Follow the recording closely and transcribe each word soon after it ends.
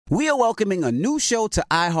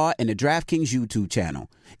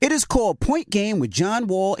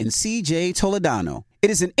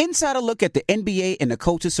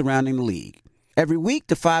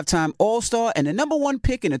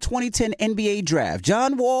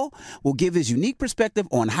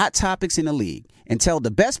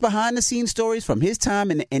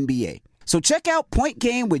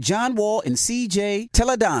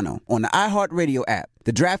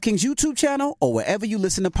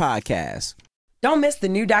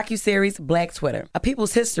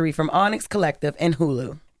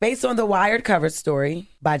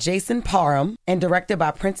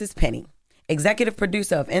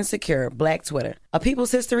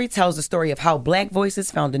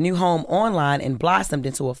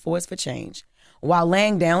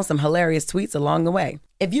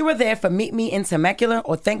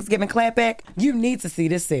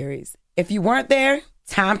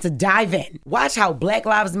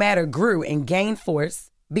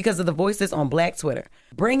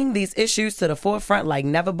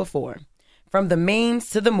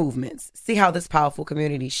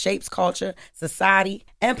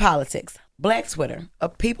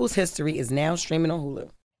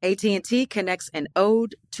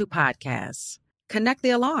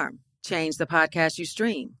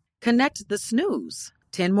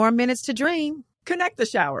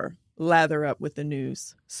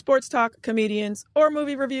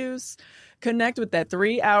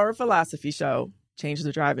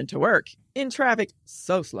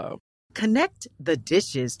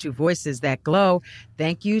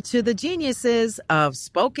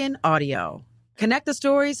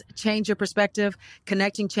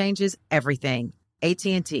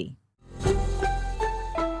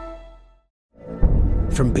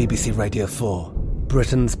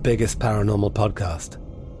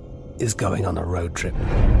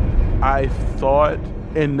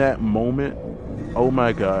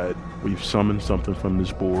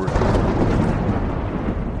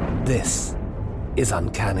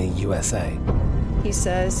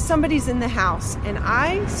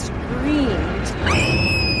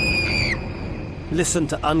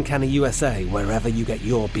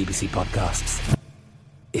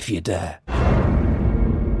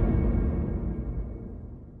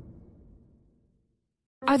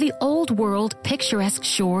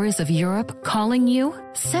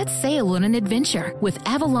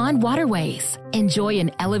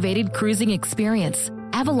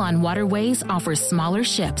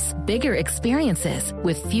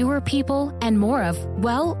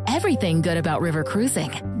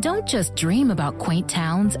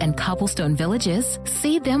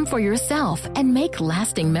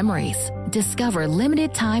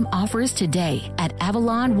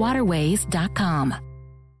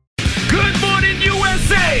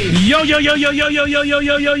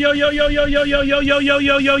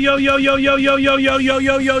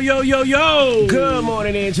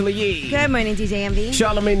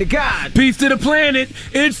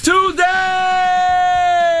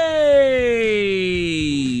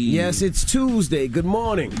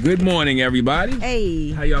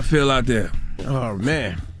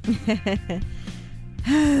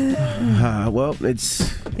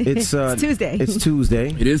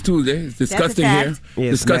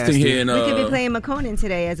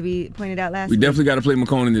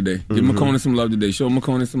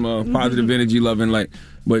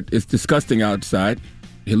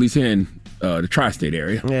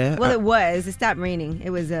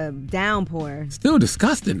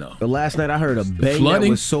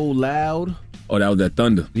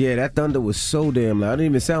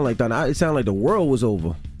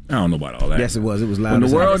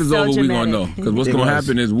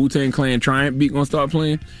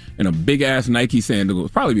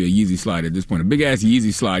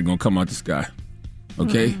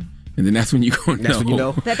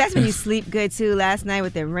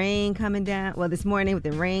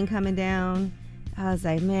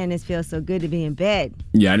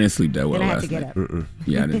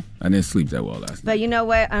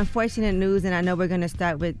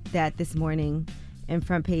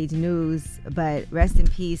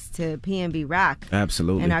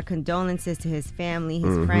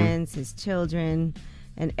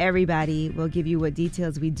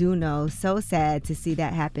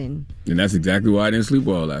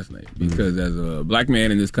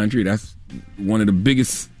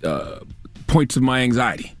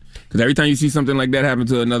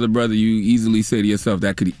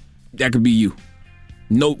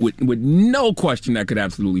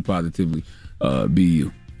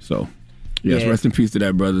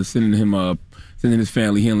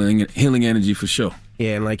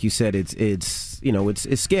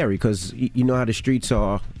it's scary because you know how the streets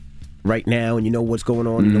are right now, and you know what's going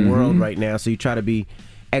on in the world right now. So you try to be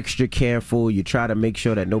extra careful. You try to make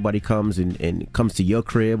sure that nobody comes and comes to your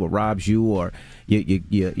crib or robs you, or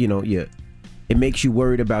it makes you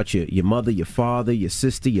worried about your mother, your father, your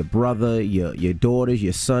sister, your brother, your daughters,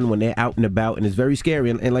 your son when they're out and about, and it's very scary.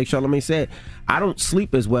 And like Charlamagne said, I don't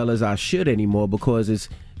sleep as well as I should anymore because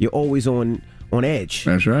you're always on edge.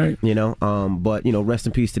 That's right. But rest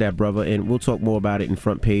in peace to that brother, and we'll talk more about it in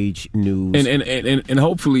front page news. And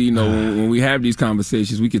hopefully, when we have these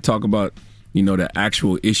conversations, we could talk about the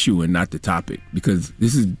actual issue and not the topic, because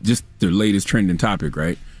this is just the latest trending topic,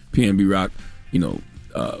 right? PnB Rock,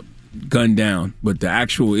 gunned down, but the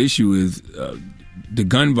actual issue is the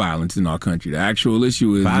gun violence in our country. The actual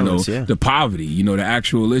issue is violence, the poverty. The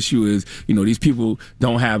actual issue is these people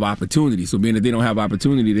don't have opportunity. So being that they don't have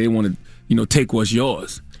opportunity, they want to take what's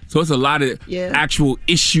yours. So it's a lot of actual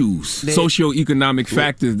issues, socioeconomic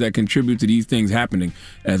factors that contribute to these things happening,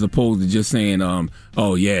 as opposed to just saying,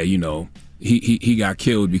 he got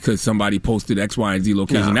killed because somebody posted X, Y, and Z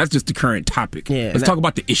location. No. That's just the current topic. Yeah, Let's talk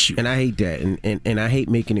about the issue. And I hate that. And I hate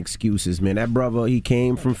making excuses, man. That brother, he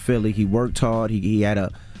came from Philly. He worked hard. He had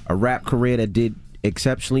a rap career that did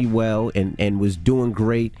exceptionally well and was doing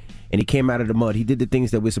great. And he came out of the mud. He did the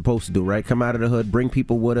things that we're supposed to do, right? Come out of the hood, bring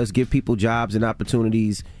people with us, give people jobs and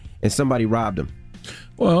opportunities, and somebody robbed him.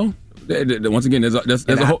 Well, once again, there's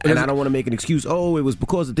a whole... And I don't want to make an excuse. Oh, it was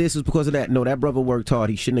because of this, it was because of that. No, that brother worked hard.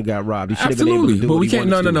 He shouldn't have got robbed. He should have been able to do but what we he can't.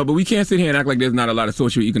 wanted to do. But we can't sit here and act like there's not a lot of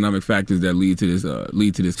socioeconomic factors that lead to this.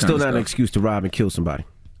 Still not an excuse to rob and kill somebody.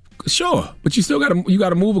 Sure, but you still got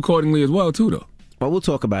to move accordingly as well, too, though. Well, we'll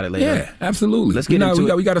talk about it later. Yeah, absolutely. Let's get into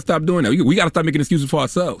it. We got to stop doing that. We got to stop making excuses for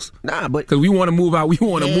ourselves. Nah, but because we want to move out, we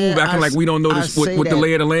want to move acting like we don't know what the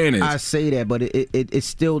lay of the land is. I say that, but it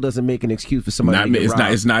still doesn't make an excuse for somebody to get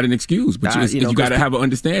robbed. It's not an excuse, but you got to have an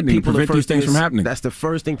understanding to prevent these things from happening. That's the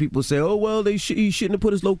first thing people say. Oh well, he shouldn't have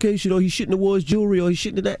put his location, or he shouldn't have wore his jewelry, or he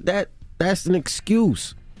shouldn't have that's an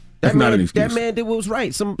excuse. That's not an excuse. That man did what was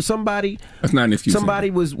right. Somebody. That's not an excuse.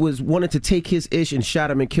 Somebody was wanted to take his ish and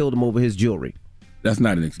shot him and killed him over his jewelry. That's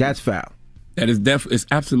not an excuse. That's foul. That is it's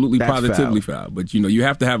absolutely positively foul. But you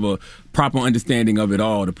have to have a proper understanding of it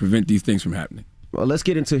all to prevent these things from happening. Well, let's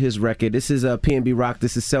get into his record. This is PnB Rock.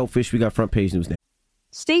 This is Selfish. We got front page news now.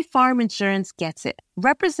 State Farm Insurance gets it.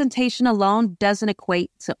 Representation alone doesn't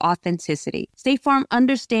equate to authenticity. State Farm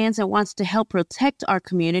understands and wants to help protect our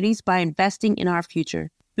communities by investing in our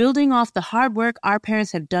future, building off the hard work our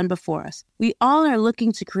parents have done before us. We all are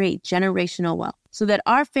looking to create generational wealth so that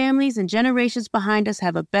our families and generations behind us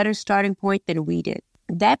have a better starting point than we did.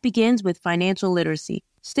 That begins with financial literacy.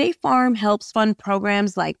 State Farm helps fund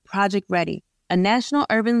programs like Project Ready, a National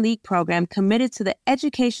Urban League program committed to the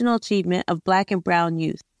educational achievement of Black and Brown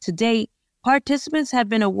youth. To date, participants have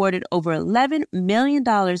been awarded over $11 million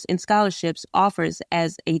in scholarships offers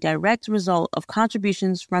as a direct result of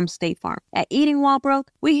contributions from State Farm. At Eating While Broke,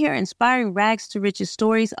 we hear inspiring rags to riches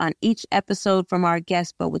stories on each episode from our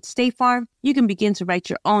guests, but with State Farm, you can begin to write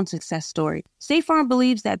your own success story. State Farm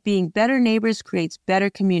believes that being better neighbors creates better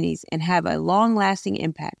communities and have a long-lasting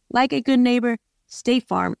impact. Like a good neighbor, State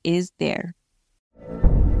Farm is there.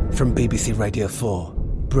 From BBC Radio 4,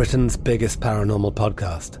 Britain's biggest paranormal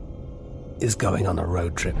podcast is going on a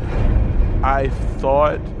road trip. I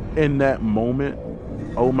thought in that moment,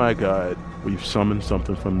 oh my God, we've summoned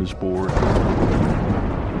something from this board.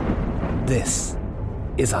 This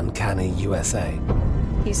is Uncanny USA.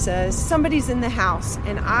 He says, somebody's in the house,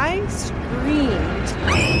 and I screamed.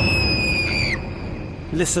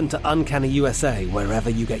 Listen to Uncanny USA wherever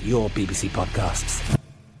you get your BBC podcasts,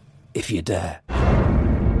 if you dare.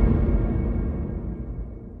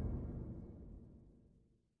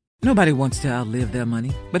 Nobody wants to outlive their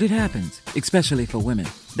money, but it happens, especially for women.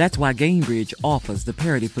 That's why Gainbridge offers the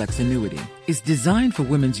Parity Flex annuity. It's designed for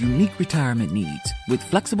women's unique retirement needs, with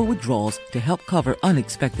flexible withdrawals to help cover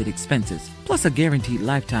unexpected expenses, plus a guaranteed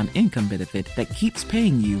lifetime income benefit that keeps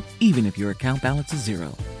paying you even if your account balance is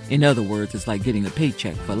zero. In other words, it's like getting a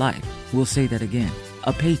paycheck for life. We'll say that again.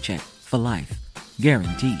 A paycheck for life.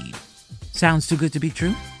 Guaranteed. Sounds too good to be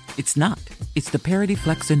true? It's not. It's the Parity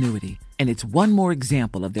Flex annuity. And it's one more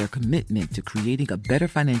example of their commitment to creating a better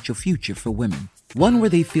financial future for women. One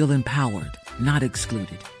where they feel empowered, not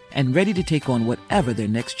excluded, and ready to take on whatever their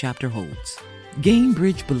next chapter holds.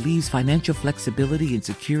 Gainbridge believes financial flexibility and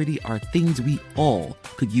security are things we all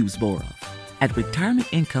could use more of. At retirement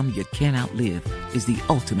income you can't outlive is the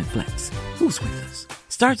ultimate flex. Who's with us?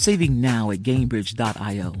 Start saving now at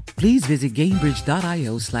Gainbridge.io. Please visit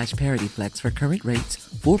Gainbridge.io/ParityFlex for current rates,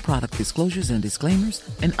 for product disclosures and disclaimers,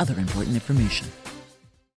 and other important information.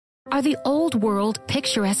 Are the old world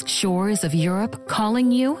picturesque shores of Europe calling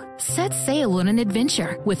you? Set sail on an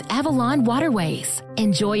adventure with Avalon Waterways.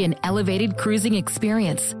 Enjoy an elevated cruising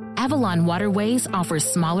experience. Avalon Waterways offers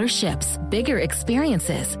smaller ships, bigger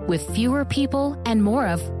experiences, with fewer people and more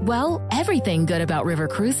of, well, everything good about river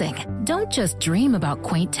cruising. Don't just dream about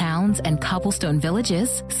quaint towns and cobblestone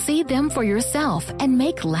villages. See them for yourself and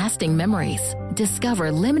make lasting memories.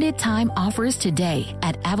 Discover limited time offers today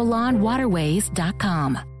at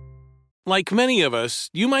AvalonWaterways.com. Like many of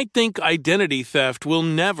us, you might think identity theft will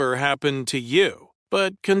never happen to you.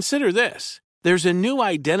 But consider this. There's a new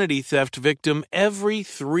identity theft victim every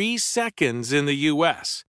 3 seconds in the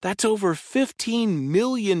U.S. That's over 15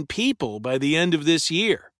 million people by the end of this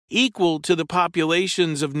year, equal to the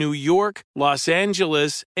populations of New York, Los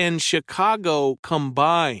Angeles, and Chicago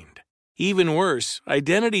combined. Even worse,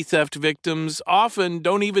 identity theft victims often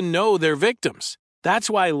don't even know they're victims.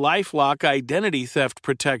 That's why LifeLock Identity Theft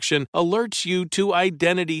Protection alerts you to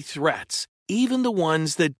identity threats, even the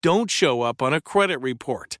ones that don't show up on a credit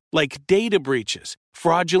report, like data breaches,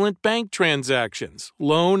 fraudulent bank transactions,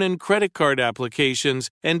 loan and credit card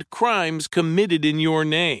applications, and crimes committed in your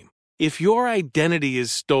name. If your identity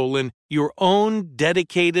is stolen, your own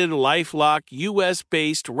dedicated LifeLock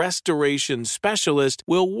U.S.-based restoration specialist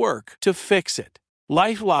will work to fix it.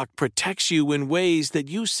 LifeLock protects you in ways that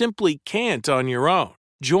you simply can't on your own.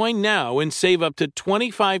 Join now and save up to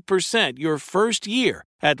 25% your first year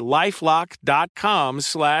at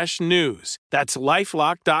LifeLock.com/news. That's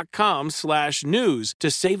LifeLock.com/news to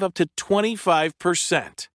save up to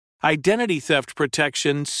 25%. Identity theft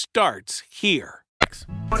protection starts here.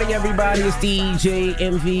 Morning, everybody. It's DJ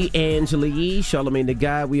MV, Angela Yee, Charlamagne the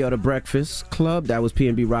Guy. We are the Breakfast Club. That was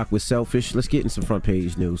PnB Rock with Selfish. Let's get in some front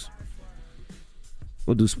page news.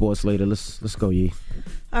 We'll do sports later. Let's go, Yee.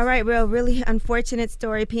 All right, well, really unfortunate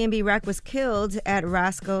story. PnB Rock was killed at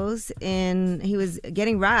Roscoe's, and he was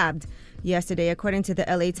getting robbed yesterday, according to the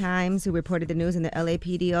LA Times, who reported the news, and the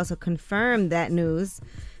LAPD also confirmed that news.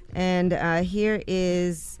 And here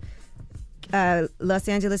is Los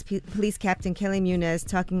Angeles Police Captain Kelly Muniz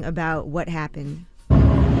talking about what happened.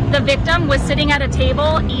 The victim was sitting at a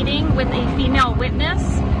table eating with a female witness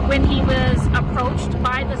when he was approached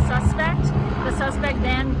by the suspect. The suspect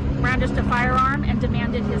then brandished a firearm and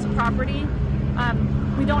demanded his property.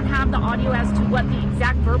 We don't have the audio as to what the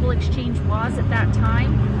exact verbal exchange was at that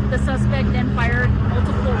time. The suspect then fired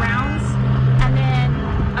multiple rounds and then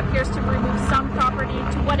appears to remove some property.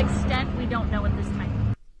 To what extent, we don't know at this time.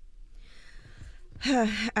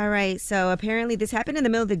 All right, so apparently this happened in the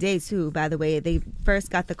middle of the day, too, by the way. They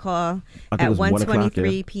first got the call at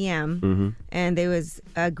 1:23 p.m., and there was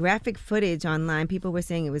graphic footage online. People were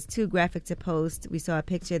saying it was too graphic to post. We saw a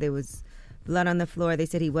picture. There was blood on the floor. They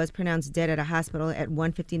said he was pronounced dead at a hospital at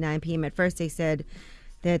 1:59 p.m. At first, they said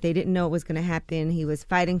that they didn't know it was going to happen. He was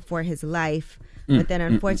fighting for his life, but then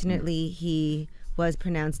unfortunately, he was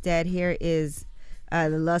pronounced dead. Here is the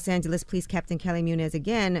Los Angeles Police Captain Kelly Muniz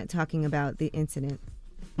again talking about the incident.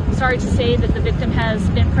 Sorry to say that the victim has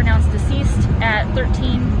been pronounced deceased at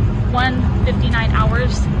 1:59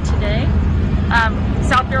 hours today.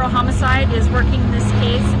 South Bureau Homicide is working this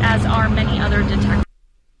case, as are many other detectives.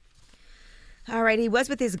 All right, he was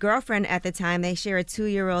with his girlfriend at the time. They share a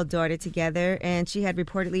 2-year-old daughter together, and she had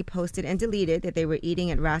reportedly posted and deleted that they were eating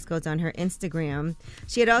at Roscoe's on her Instagram.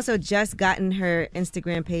 She had also just gotten her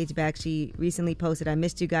Instagram page back. She recently posted, "I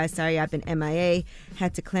missed you guys. Sorry I've been MIA.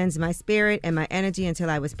 Had to cleanse my spirit and my energy until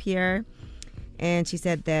I was pure." And she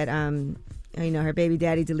said that, her baby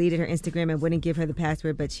daddy deleted her Instagram and wouldn't give her the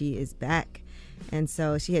password, but she is back. And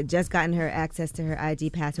so she had just gotten her access to her IG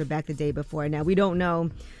password back the day before. Now, we don't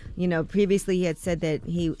know. Previously he had said that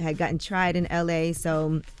he had gotten tried in LA,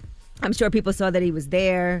 so I'm sure people saw that he was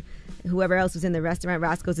there. Whoever else was in the restaurant.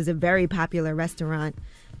 Roscoe's is a very popular restaurant.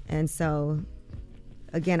 And so,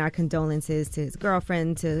 again, our condolences to his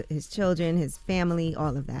girlfriend, to his children, his family,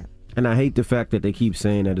 all of that. And I hate the fact that they keep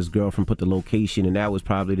saying that his girlfriend put the location, and that was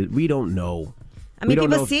probably we don't know. I mean,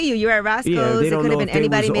 people see you. You're at Roscoe's. It could have been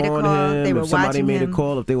anybody made a call. They were watching him. If somebody made a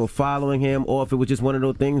call, if they were following him, or if it was just one of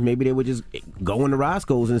those things, maybe they were just going to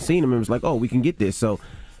Roscoe's and seeing him and was like, oh, we can get this. So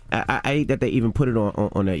I hate that they even put it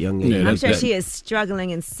on that young lady. Yeah, I'm sure she is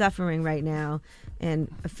struggling and suffering right now and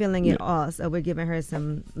feeling it all. So we're giving her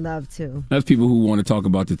some love, too. That's people who want to talk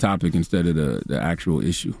about the topic instead of the actual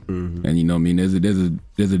issue. Mm-hmm. And,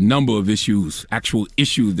 there's there's a number of issues, actual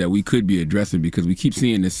issues that we could be addressing because we keep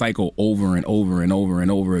seeing this cycle over and over and over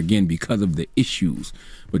and over again because of the issues.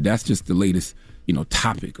 But that's just the latest,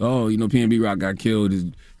 topic. Oh, PnB Rock got killed. His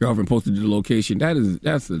girlfriend posted the location.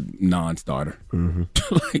 That's a non-starter. Mm-hmm.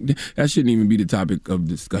 Like, that shouldn't even be the topic of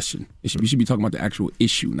discussion. We should be talking about the actual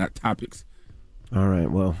issue, not topics. All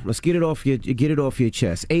right, well, let's get it off your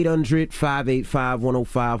chest.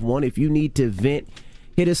 800-585-1051. If you need to vent,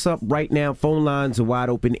 hit us up right now. Phone lines are wide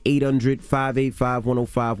open.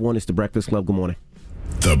 800-585-1051. It's The Breakfast Club. Good morning.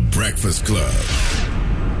 The Breakfast Club.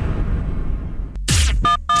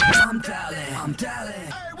 I'm dialing.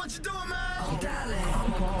 Hey, what you doing, man? I'm dialing.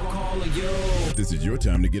 I'm calling you. This is your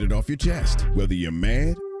time to get it off your chest, whether you're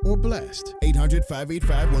mad or blessed.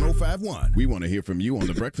 800-585-1051. We want to hear from you on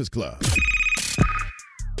The Breakfast Club.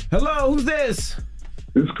 Hello, who's this?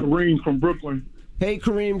 This is Kareem from Brooklyn. Hey,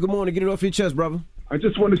 Kareem, good morning. Get it off your chest, brother. I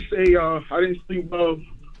just want to say I didn't sleep well.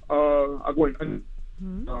 That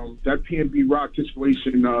PnB Rock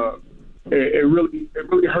situation, it really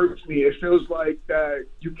hurts me. It feels like that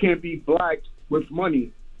you can't be black with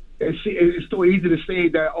money. It's so easy to say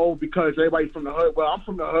that, because everybody's from the hood. Well, I'm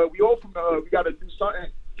from the hood. We all from the hood. We got to do something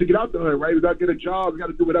to get out the hood, right? We got to get a job. We got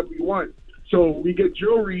to do whatever we want. So we get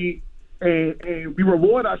jewelry and we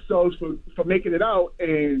reward ourselves for making it out.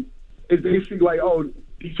 And it's basically like,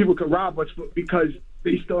 these people can rob us because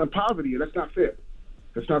they still in poverty. And that's not fair.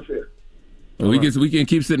 That's not fair. Well, we can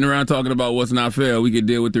keep sitting around talking about what's not fair. We can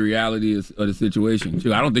deal with the reality of the situation.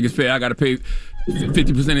 I don't think it's fair. I got to pay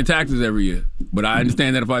 50% in taxes every year. But I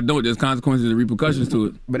understand that if I don't, there's consequences and repercussions to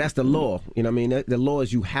it. But that's the law. You know what I mean? The law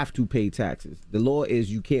is you have to pay taxes. The law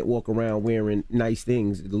is you can't walk around wearing nice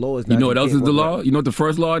things. The law is not. You know what else is the law? You know what the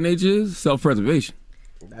first law of nature is? Self-preservation.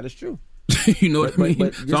 That is true. You know what I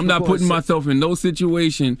mean? So I'm not putting myself in no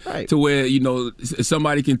situation to where,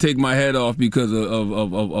 somebody can take my head off because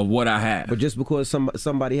of what I have. But just because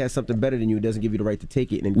somebody has something better than you doesn't give you the right to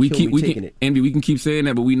take it and taking it. Andy, we can keep saying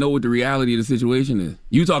that, but we know what the reality of the situation is.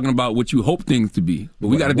 You talking about what you hope things to be, but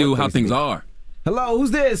we got to deal with how things are. Hello,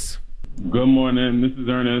 who's this? Good morning. This is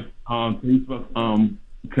Ernest. Thanks for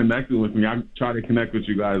connecting with me. I try to connect with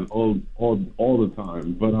you guys all the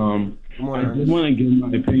time, but I just want to give my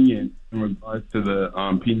opinion in regards to the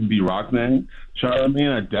PnB Rock thing.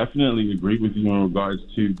 Charlamagne, I definitely agree with you in regards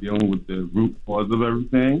to dealing with the root cause of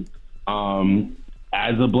everything.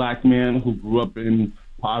 As a black man who grew up in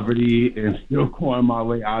poverty and still clawing my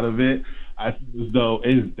way out of it, I feel as though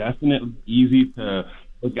it is definitely easy to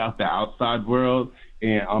look out the outside world,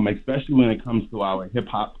 and especially when it comes to our hip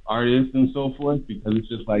hop artists and so forth, because it's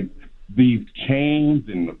just like these chains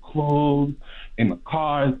and the clothes and the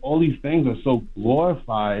cars, all these things are so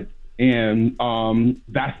glorified. And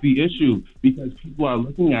that's the issue, because people are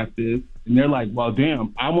looking at this and they're like, well,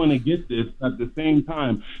 damn, I want to get this. At the same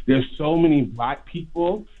time, there's so many black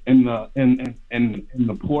people in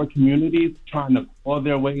the poor communities trying to claw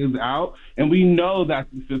their ways out. And we know that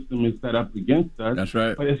the system is set up against us. That's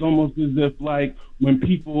right. But it's almost as if, like, when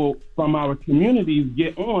people from our communities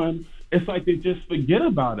get on, it's like they just forget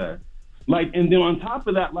about us. Like, and then on top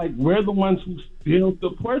of that, like, we're the ones who still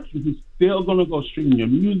support you, who's still going to go stream your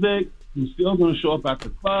music, who's still going to show up at the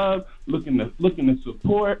club, looking to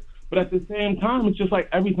support. But at the same time, it's just like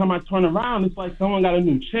every time I turn around, it's like someone got a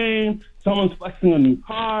new chain, someone's flexing a new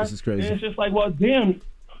car. This is crazy. And it's just like, well, damn,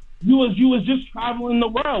 you was just traveling the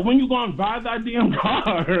world. When you going to buy that damn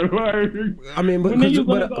car? I mean, but if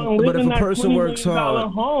a person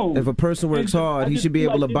works hard, he should be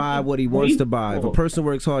able to buy what he wants to buy. If a person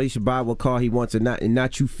works hard, he should buy what car he wants and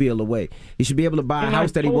not you feel away. He should be able to buy a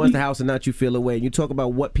house that he wants, the house, and not you feel away. And you talk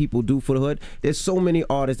about what people do for the hood. There's so many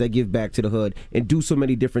artists that give back to the hood and do so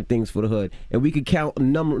many different things for the hood. And we could count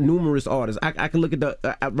numerous artists. I can look at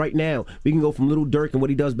right now. We can go from Lil Durk and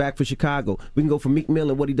what he does back for Chicago. We can go from Meek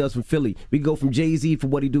Mill and what he does from Philly. We can go from Jay-Z for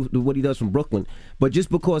what he does from Brooklyn. But just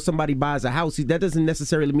because somebody buys a house, that doesn't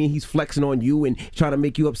necessarily mean he's flexing on you and trying to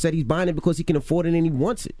make you upset. He's buying it because he can afford it and he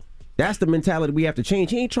wants it. That's the mentality we have to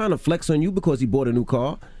change. He ain't trying to flex on you because he bought a new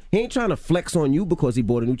car. He ain't trying to flex on you because he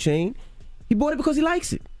bought a new chain. He bought it because he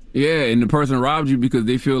likes it. Yeah, and the person robbed you because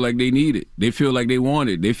they feel like they need it. They feel like they want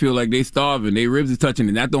it. They feel like they starving. Their ribs is touching,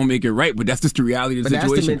 and that don't make it right. But that's just the reality of the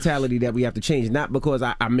situation. That's the mentality that we have to change. Not because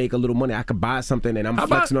I make a little money, I could buy something and I'm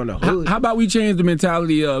flexing on the hood. How about we change the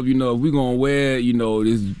mentality of, if we're going to wear,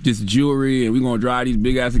 this jewelry and we're going to drive these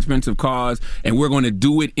big-ass expensive cars and we're going to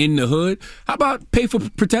do it in the hood? How about pay for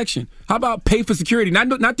protection? How about pay for security?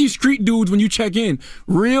 Not these street dudes when you check in.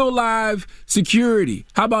 Real live security.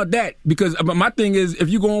 How about that? Because my thing is, if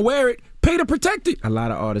you're going to wear it, pay to protect it. A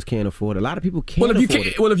lot of artists can't afford it. A lot of people can't Well, if afford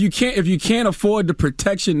it. if you can't afford the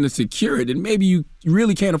protection to secure it, then maybe you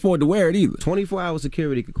really can't afford to wear it either. 24-hour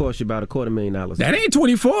security could cost you about $250,000. That ain't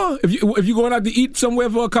 24. If you're going out to eat somewhere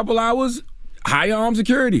for a couple hours, high armed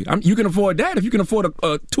security. You can afford that if you can afford a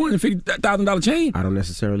 $250,000 chain. I don't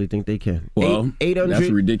necessarily think they can. Well, 800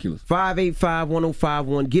 that's ridiculous.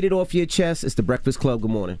 585-1051. Get it off your chest. It's The Breakfast Club.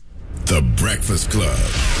 Good morning. The Breakfast Club.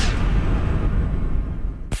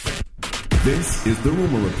 This is The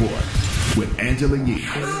Rumor Report with Angela Yee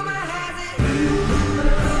on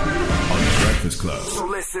The Breakfast Club. So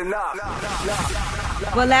listen up.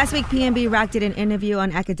 Well, last week, PnB Rock did an interview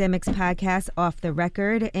on Academics' podcast, Off the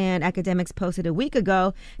Record, and Academics posted a week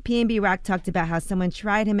ago. PnB Rock talked about how someone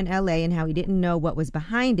tried him in L.A. and how he didn't know what was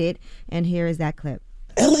behind it, and here is that clip.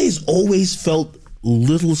 LA's always felt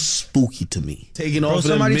little spooky to me. Taking off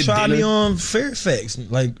somebody tried me on Fairfax,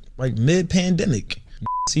 like mid-pandemic.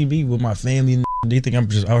 See me with my family, and they think I'm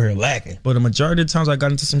just out here lacking. But the majority of the times I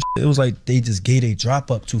got into some shit, it was like they just gave a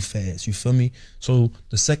drop up too fast. You feel me? So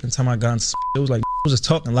the second time I got into some shit, it was like was just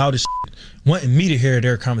talking loud as shit, wanting me to hear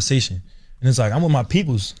their conversation. And it's like I'm with my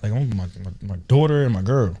peoples, like I'm with my daughter and my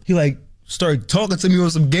girl. He like started talking to me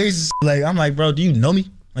on some gay shit. Like I'm like, bro, do you know me?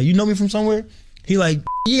 Like you know me from somewhere? He like,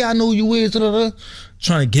 yeah, I know who you is.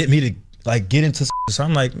 Trying to get me to like get into. So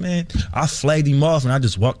I'm like, man, I flagged him off and I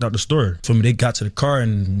just walked out the store. For me, they got to the car,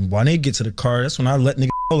 and when they get to the car, that's when I let niggas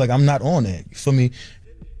know like I'm not on that. You feel me?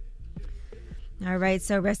 All right,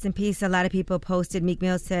 so rest in peace. A lot of people posted. Meek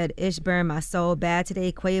Mill said, "Ish burned my soul bad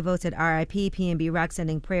today." Quavo said, "R.I.P. PnB Rock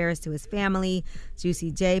sending prayers to his family."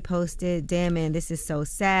 Juicy J posted, "Damn man, this is so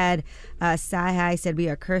sad." Sci-Hi said, "We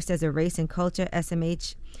are cursed as a race and culture."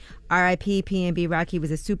 SMH, R.I.P. PnB Rock. He was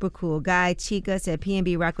a super cool guy. Chica said,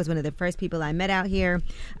 "PnB Rock was one of the first people I met out here.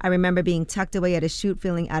 I remember being tucked away at a shoot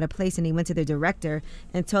feeling out of place, and he went to the director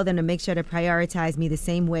and told them to make sure to prioritize me the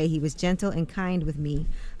same way. He was gentle and kind with me.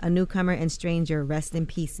 A newcomer and stranger. Rest in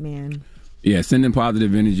peace, man." Yeah, sending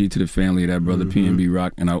positive energy to the family of that brother, PnB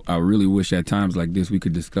Rock. And I really wish at times like this we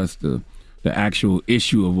could discuss the actual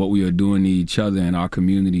issue of what we are doing to each other and our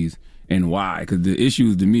communities. And why? Because the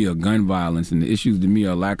issues to me are gun violence, and the issues to me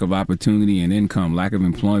are lack of opportunity and income, lack of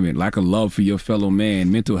employment, lack of love for your fellow man,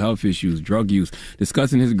 mental health issues, drug use.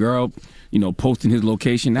 Discussing his girl, posting his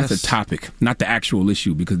location, that's a topic, not the actual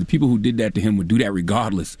issue, because the people who did that to him would do that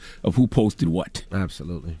regardless of who posted what.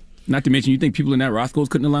 Absolutely. Not to mention, you think people in that Roscoe's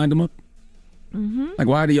couldn't have lined him up? Mm-hmm. Like,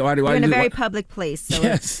 why We're in a very public place. So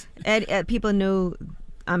yes. People knew,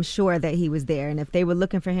 I'm sure, that he was there. And if they were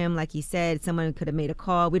looking for him, like he said, someone could have made a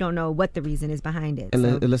call. We don't know what the reason is behind it.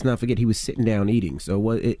 And let's not forget, he was sitting down eating.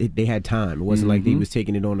 So they had time. It wasn't like he was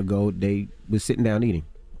taking it on the go. They was sitting down eating.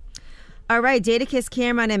 All right, Jadakiss,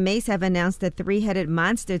 Cameron, and Mace have announced the Three-Headed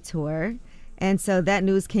Monster Tour. And so that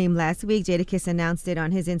news came last week. Jadakiss announced it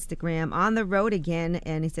on his Instagram, on the road again.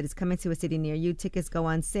 And he said it's coming to a city near you. Tickets go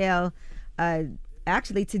on sale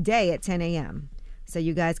actually today at 10 a.m. So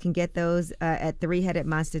you guys can get those at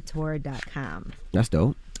threeheadedmonstertour.com. That's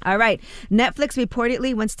dope. All right. Netflix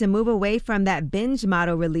reportedly wants to move away from that binge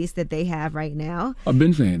model release that they have right now. I've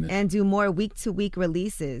been saying this. And do more week-to-week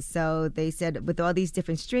releases. So they said with all these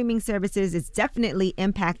different streaming services, it's definitely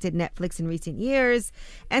impacted Netflix in recent years.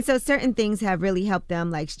 And so certain things have really helped them,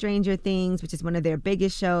 like Stranger Things, which is one of their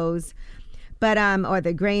biggest shows. But or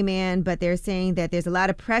The Gray Man, but they're saying that there's a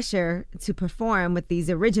lot of pressure to perform with these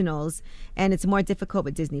originals, and it's more difficult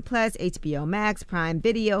with Disney Plus, HBO Max, Prime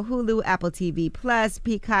Video, Hulu, Apple TV Plus,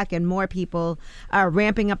 Peacock, and more people are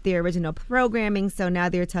ramping up their original programming. So now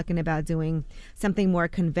they're talking about doing something more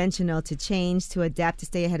conventional to change, to adapt, to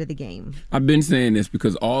stay ahead of the game. I've been saying this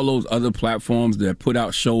because all those other platforms that put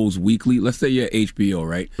out shows weekly, let's say you're HBO,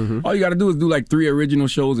 right? All you got to do is do like 3 original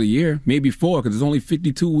shows a year, maybe 4, because there's only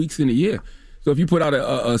 52 weeks in a year. So if you put out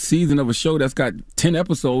a season of a show that's got 10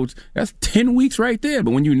 episodes, that's 10 weeks right there.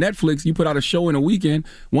 But when you Netflix, you put out a show in a weekend.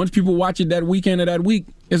 Once people watch it that weekend or that week,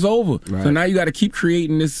 it's over. Right. So now you got to keep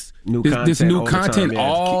creating this new content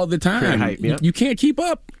all the time. Hype, you can't keep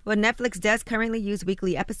up. Well, Netflix does currently use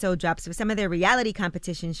weekly episode drops for some of their reality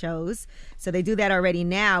competition shows. So they do that already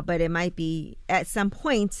now, but it might be at some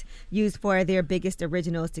point used for their biggest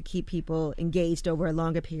originals to keep people engaged over a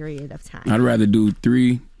longer period of time. I'd rather do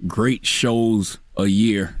 3 great shows a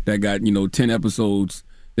year that got 10 episodes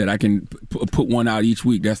that I can put one out each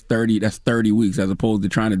week. That's 30 weeks, as opposed to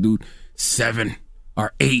trying to do 7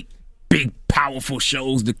 or 8 big powerful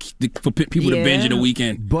shows for people to binge in a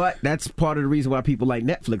weekend. But that's part of the reason why people like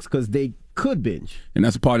Netflix, because they could binge. And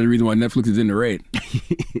that's part of the reason why Netflix is in the red.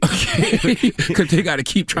 Because they got to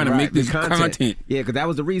keep trying to make this content. Yeah, because that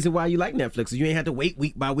was the reason why you like Netflix. You ain't have to wait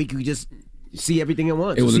week by week. You just see everything at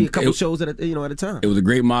once. It was see a couple shows at a time. It was a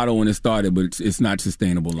great model when it started, but it's not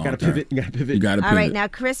sustainable long term. You gotta pivot. You gotta pivot. All right, now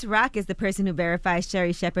Chris Rock is the person who verifies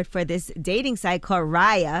Sherry Shepherd for this dating site called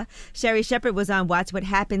Raya. Sherry Shepherd was on Watch What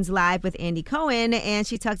Happens Live with Andy Cohen, and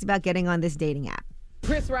she talks about getting on this dating app.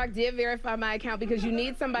 Chris Rock did verify my account because you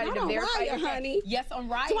need somebody Not to on verify Raya, your honey. Yes, on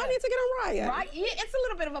Raya. Do I need to get on Raya? Right? Yeah, it's a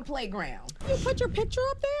little bit of a playground. You put your picture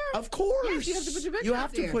up there? Of course. Yes, you have to put your picture You up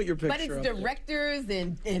have to there. put your But picture it's up there.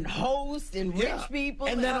 directors and hosts and rich people.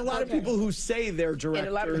 And then a lot of people who say they're directors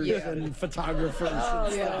a lot of- and photographers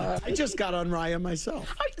and stuff. I just got on Raya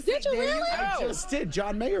myself. Did you really? Oh. I just did.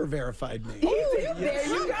 John Mayer verified me. There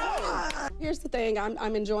you go. Here's the thing.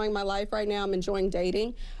 I'm enjoying my life right now. I'm enjoying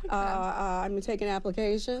dating. I'm taking applications.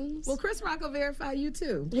 Well, Chris Rock will verify you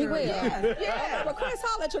too. He will. Yeah. Well, Chris,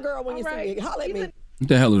 holler at your girl when you see me. Holler at me. What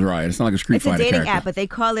the hell is Riot? It's not like a Street It's a Fighter dating character. app, but they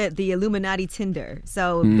call it the Illuminati Tinder.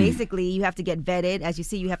 So basically, you have to get vetted. As you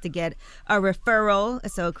see, you have to get a referral.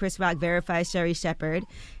 So Chris Rock verifies Sherry Shepherd,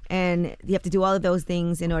 and you have to do all of those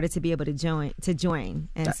things in order to be able to join.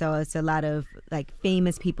 And so it's a lot of like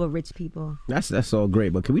famous people, rich people. That's all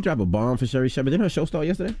great, but can we drop a bomb for Sherry Shepherd? Didn't her show start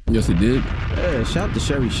yesterday? Yes, it did. Yeah, shout out to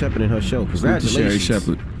Sherry Shepherd and her show. Salute to Sherry Congratulations.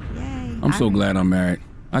 Shepherd. I'm so glad I'm married.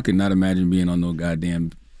 I could not imagine being on no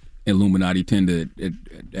goddamn Illuminati Tinder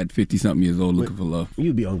at 50-something years old looking for love.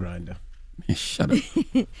 You'd be on Grindr. Man, shut up.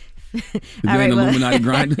 If All you're right, an well- Illuminati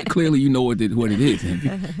grinder, clearly you know what it is.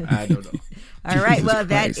 I don't know. All right, Jesus well,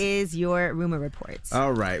 that Christ. is your rumor report.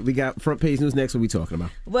 All right, we got front page news next. What are we talking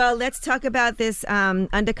about? Well, let's talk about this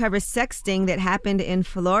undercover sex sting that happened in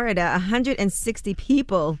Florida. 160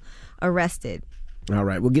 people arrested. All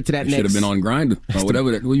right, we'll get to that You next. should have been on Grindr or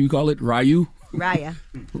whatever that. What do you call it? Ryu? Raya.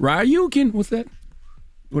 Ryukin? What's that?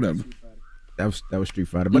 Whatever. That was Street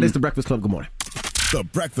Fighter. But it's the Breakfast Club. Good morning. The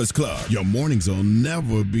Breakfast Club. Your mornings will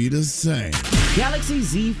never be the same. Galaxy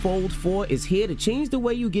Z Fold 4 is here to change the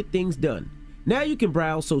way you get things done. Now you can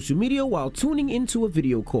browse social media while tuning into a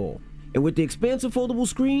video call. And with the expansive foldable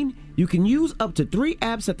screen, you can use up to 3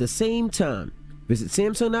 apps at the same time. Visit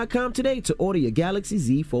Samsung.com today to order your Galaxy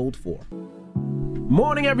Z Fold 4.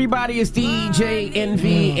 Morning, everybody. It's DJ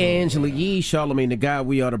NV, Angela Yee, Charlamagne the Guy.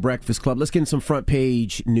 We are the Breakfast Club. Let's get in some front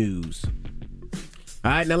page news. All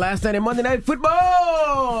right, now last night in Monday Night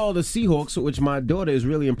Football, the Seahawks, which my daughter is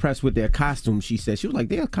really impressed with their costumes, she said. She was like,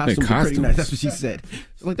 their costumes are pretty nice. That's what she said.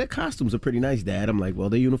 She's like, their costumes are pretty nice, Dad. I'm like, well,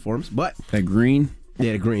 they're uniforms, but... That green?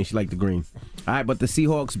 Yeah, the green. She liked the green. All right, but the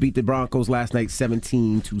Seahawks beat the Broncos last night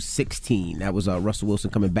 17-16. That was Russell Wilson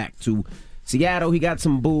coming back to Seattle. He got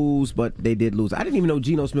some boos, but they did lose. I didn't even know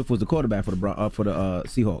Geno Smith was the quarterback for the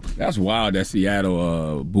Seahawks. That's wild that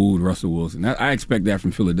Seattle booed Russell Wilson. I expect that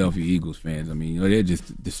from Philadelphia Eagles fans. I mean, they're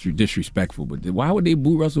just disrespectful. But why would they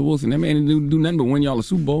boo Russell Wilson? That man didn't do nothing but win y'all a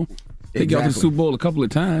Super Bowl. Take y'all to the Super Bowl a couple of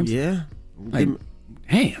times. Yeah. Like,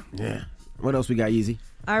 damn. Yeah. What else we got, Yeezy?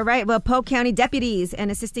 All right. Well, Polk County deputies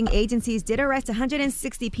and assisting agencies did arrest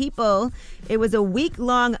 160 people. It was a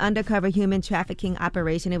week-long undercover human trafficking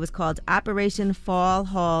operation. It was called Operation Fall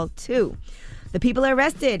Hall 2. The people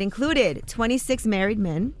arrested included 26 married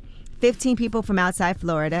men, 15 people from outside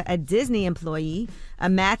Florida, a Disney employee, a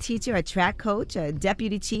math teacher, a track coach, a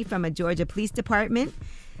deputy chief from a Georgia police department,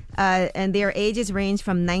 and their ages range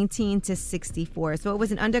from 19 to 64. So it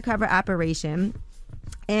was an undercover operation.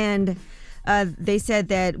 And they said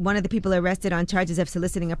that one of the people arrested on charges of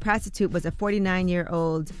soliciting a prostitute was a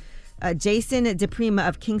 49-year-old Jason DePrima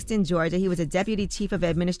of Kingston, Georgia. He was a deputy chief of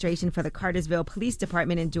administration for the Cartersville Police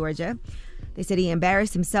Department in Georgia. They said he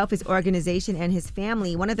embarrassed himself, his organization, and his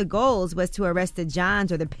family. One of the goals was to arrest the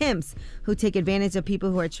Johns or the pimps who take advantage of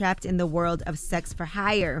people who are trapped in the world of sex for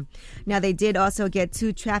hire. Now, they did also get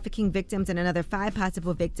 2 trafficking victims and another 5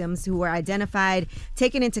 possible victims who were identified,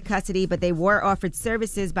 taken into custody, but they were offered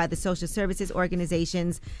services by the social services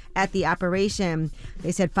organizations at the operation.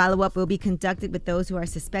 They said follow-up will be conducted with those who are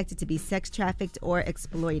suspected to be sex trafficked or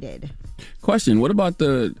exploited. Question, what about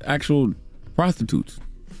the actual prostitutes?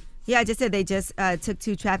 Yeah, I just said they just took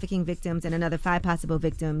 2 trafficking victims and another 5 possible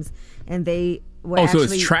victims, and they were so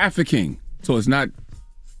it's trafficking. So it's not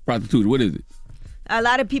prostitute. What is it? A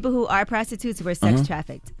lot of people who are prostitutes were sex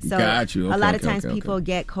trafficked. So Got you. a lot of times people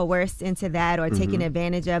get coerced into that or taken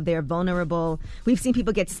advantage of. They're vulnerable. We've seen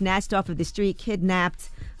people get snatched off of the street, kidnapped,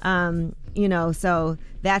 so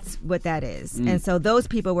that's what that is. And so those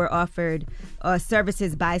people were offered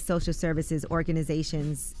services by social services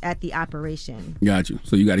organizations at the operation. Got you.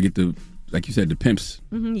 So you got to get the, like you said, the pimps.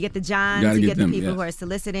 You get the Johns, you get the people who are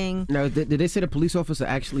soliciting. Now, did they say the police officer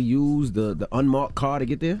actually used the unmarked car to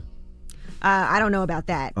get there? I don't know about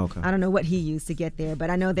that. Okay. I don't know what he used to get there, but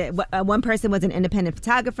I know that one person was an independent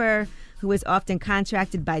photographer who is often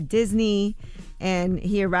contracted by Disney. And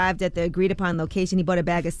he arrived at the agreed-upon location. He bought a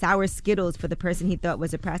bag of sour Skittles for the person he thought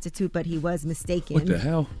was a prostitute, but he was mistaken. What the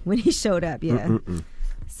hell? When he showed up, yeah.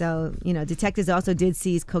 So, detectives also did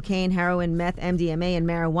seize cocaine, heroin, meth, MDMA, and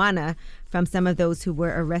marijuana from some of those who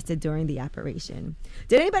were arrested during the operation.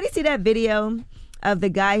 Did anybody see that video of the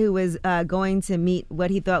guy who was going to meet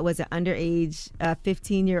what he thought was an underage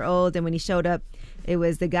 15-year-old, and when he showed up, it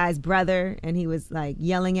was the guy's brother, and he was like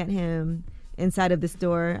yelling at him inside of the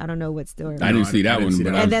store? I don't know what store. I didn't see that one,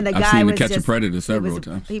 but I've seen The Catch a Predator several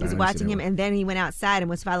times. He was watching him, and then he went outside and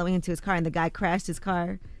was following him to his car, and the guy crashed his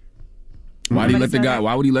car. Why would he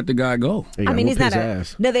let the guy go? I mean, he's not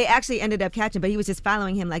No, they actually ended up catching, but he was just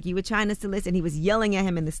following him like, you were trying to solicit. He was yelling at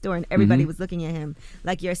him in the store, and everybody was looking at him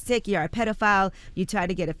like, you're sick, you're a pedophile, you tried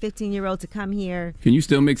to get a 15-year-old to come here. Can you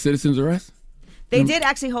still make citizens arrests? They did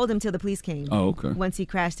actually hold him till the police came. Oh, okay. Once he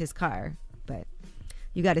crashed his car, but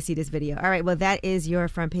you got to see this video. All right, well, that is your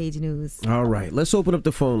front page news. All right, let's open up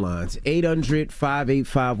the phone lines.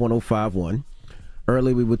 800-585-1051.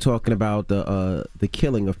 Earlier we were talking about the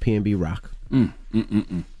killing of PnB Rock. And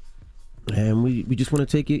we just want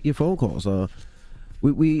to take your phone calls. I don't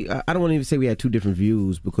want to even say we had two different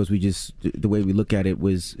views, because the way we look at it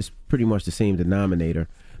it's pretty much the same denominator.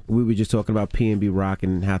 We were just talking about PnB Rock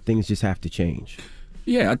and how things just have to change.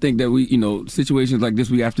 Yeah, I think that situations like this,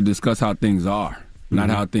 we have to discuss how things are, not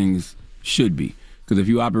how things should be. Because if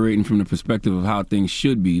you're operating from the perspective of how things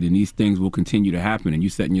should be, then these things will continue to happen, and you're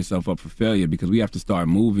setting yourself up for failure, because we have to start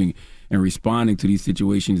moving and responding to these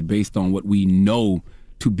situations based on what we know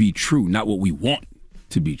to be true, not what we want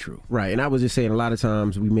to be true. Right, and I was just saying, a lot of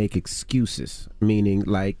times we make excuses, meaning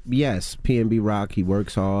like, yes, PnB Rock, he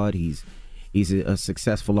works hard, he's a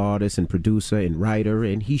successful artist and producer and writer,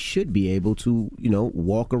 and he should be able to,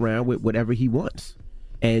 walk around with whatever he wants.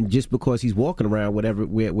 And just because he's walking around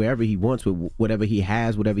wherever he wants, with whatever he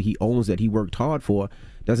has, whatever he owns that he worked hard for,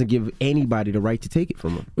 doesn't give anybody the right to take it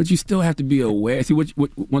from him. But you still have to be aware. See,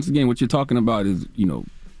 once again, what you're talking about is,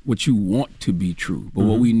 what you want to be true. But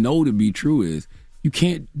what we know to be true is you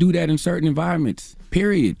can't do that in certain environments,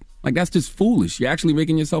 period. Like, that's just foolish. You're actually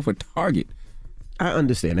making yourself a target. I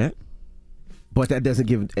understand that. But that doesn't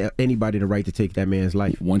give anybody the right to take that man's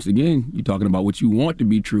life. Once again, you're talking about what you want to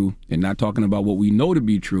be true and not talking about what we know to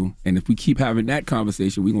be true. And if we keep having that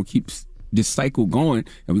conversation, we're going to keep this cycle going,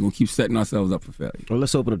 and we're going to keep setting ourselves up for failure. Well,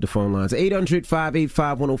 let's open up the phone lines.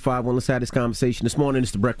 800-585-1051. Let's have this conversation. This morning,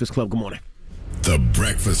 it's The Breakfast Club. Good morning. The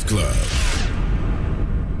Breakfast Club.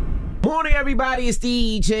 Morning, everybody. It's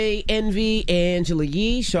DJ Envy, Angela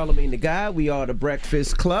Yee, Charlamagne the Guy. We are The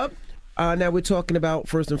Breakfast Club. Now we're talking about,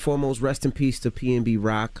 first and foremost, rest in peace to PnB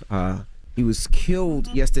Rock. He was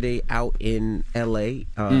killed yesterday out in L.A.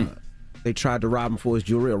 They tried to robbed him for his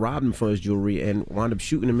jewelry, and wound up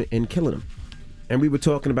shooting him and killing him. And we were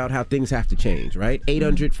talking about how things have to change, right?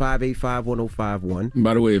 800-585-1051.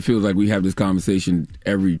 By the way, it feels like we have this conversation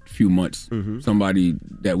every few months. Somebody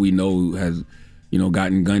that we know has,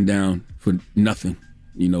 gotten gunned down for nothing.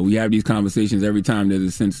 We have these conversations every time there's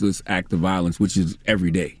a senseless act of violence, which is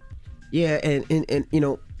every day. Yeah, and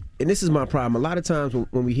this is my problem. A lot of times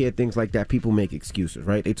when we hear things like that, people make excuses,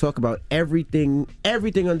 right? They talk about everything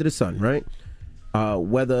under the sun, right?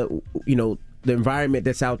 Whether, the environment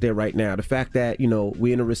that's out there right now, the fact that,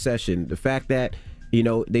 we're in a recession, the fact that,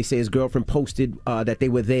 they say his girlfriend posted that they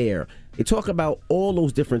were there. They talk about all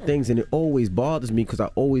those different things, and it always bothers me, because I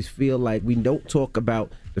always feel like we don't talk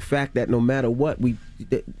about the fact that no matter what,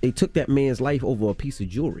 they took that man's life over a piece of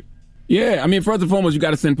jewelry. Yeah, I mean, first and foremost, you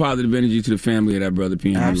got to send positive energy to the family of that brother,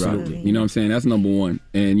 PnB Rock. You know what I'm saying? That's number one.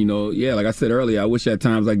 And, like I said earlier, I wish at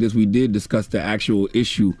times like this we did discuss the actual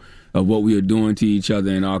issue of what we are doing to each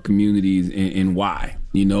other in our communities and why.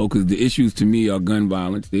 Because the issues to me are gun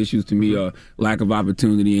violence. The issues to me are lack of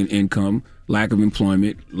opportunity and income, lack of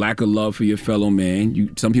employment, lack of love for your fellow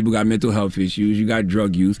man. Some people got mental health issues. You got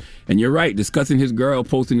drug use. And you're right, discussing his girl,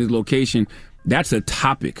 posting his location, that's a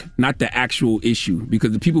topic, not the actual issue,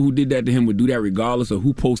 because the people who did that to him would do that regardless of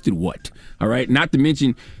who posted what. All right. Not to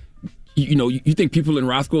mention, you think people in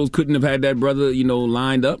Roscoe's couldn't have had that brother,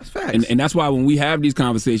 lined up. And that's why when we have these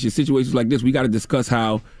conversations, situations like this, we got to discuss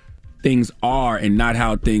how things are and not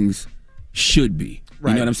how things should be.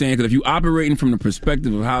 Right. You know what I'm saying? Because if you're operating from the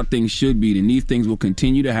perspective of how things should be, then these things will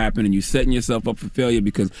continue to happen, and you're setting yourself up for failure,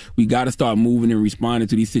 because we got to start moving and responding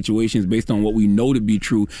to these situations based on what we know to be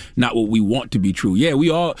true, not what we want to be true. Yeah,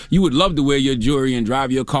 you would love to wear your jewelry and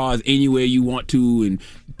drive your cars anywhere you want to and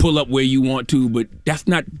pull up where you want to, but that's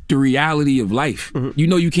not the reality of life.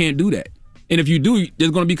 You can't do that. And if you do, there's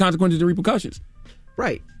going to be consequences and repercussions.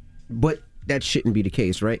 Right. But that shouldn't be the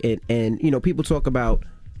case, right? And people talk about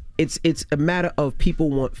it's a matter of people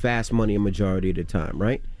want fast money a majority of the time,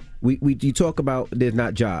 right? You talk about there's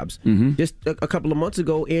not jobs. Just a couple of months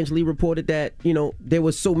ago, Angela reported that there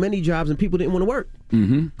was so many jobs and people didn't want to work.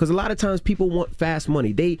 Because a lot of times people want fast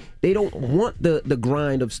money. They don't want the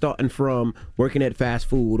grind of starting from working at fast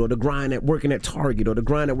food, or the grind at working at Target, or the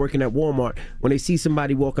grind at working at Walmart. When they see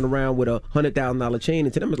somebody walking around with a $100,000 chain,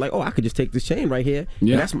 and to them it's like, oh, I could just take this chain right here.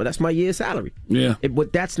 Yeah. And that's my year's salary. Yeah.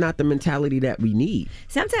 But that's not the mentality that we need.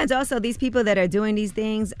 Sometimes also these people that are doing these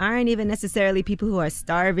things aren't even necessarily people who are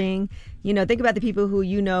starving. Think about the people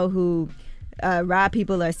who rob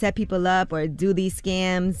people or set people up or do these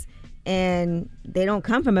scams, and they don't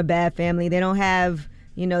come from a bad family. They don't have,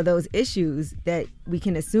 those issues that we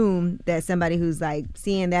can assume that somebody who's like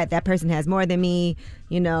seeing that person has more than me,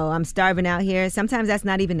 I'm starving out here. Sometimes that's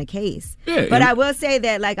not even the case. Yeah, but I will say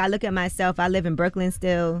that, like, I look at myself, I live in Brooklyn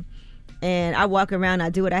still, and I walk around, I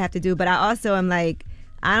do what I have to do, but I also am like,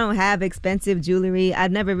 I don't have expensive jewelry.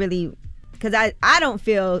 I've never really, because I don't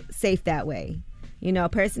feel safe that way,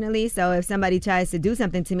 personally. So if somebody tries to do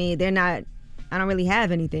something to me, I don't really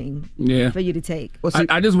have anything for you to take.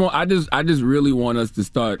 I just really want us to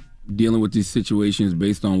start dealing with these situations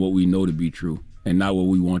based on what we know to be true and not what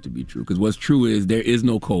we want to be true. Because what's true is there is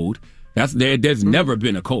no code. There's never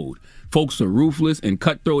been a code. Folks are ruthless and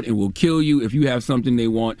cutthroat and will kill you if you have something they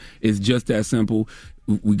want. It's just that simple.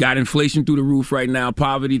 We got inflation through the roof right now,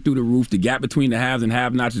 poverty through the roof. The gap between the haves and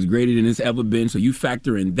have-nots is greater than it's ever been. So you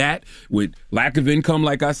factor in that with lack of income,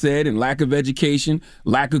 like I said, and lack of education,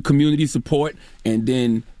 lack of community support, and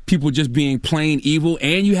then people just being plain evil.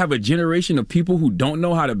 And you have a generation of people who don't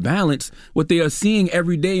know how to balance what they are seeing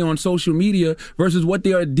every day on social media versus what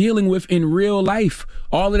they are dealing with in real life.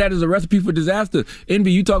 All of that is a recipe for disaster.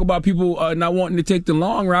 Envy, you talk about people not wanting to take the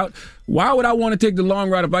long route. Why would I want to take the long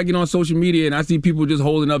route if I get on social media and I see people just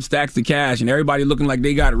holding up stacks of cash and everybody looking like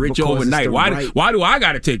they got rich overnight? Why do I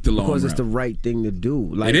got to take the long route? Because it's the right thing to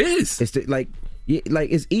do. It is. It's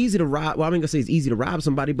it's easy to rob. Well, I'm not gonna say it's easy to rob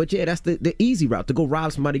somebody, but yeah, that's the easy route to go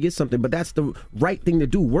rob somebody, get something. But that's the right thing to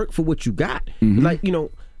do. Work for what you got. Like,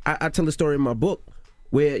 I tell a story in my book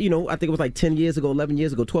where, I think it was like 10 years ago, 11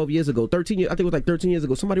 years ago, 12 years ago, 13 years. I think it was like 13 years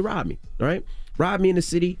ago. Somebody robbed me. All right, robbed me in the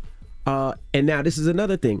city. And now this is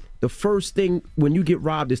another thing. The first thing when you get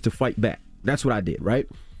robbed is to fight back. That's what I did. Right.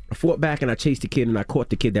 I fought back and I chased the kid and I caught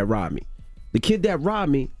the kid that robbed me. The kid that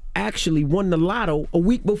robbed me actually won the lotto a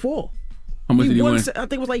week before. How much did he win? I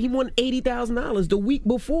think it was like he won $80,000 the week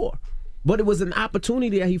before. But it was an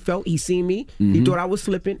opportunity that he felt. He seen me. He thought I was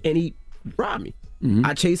slipping, and he robbed me.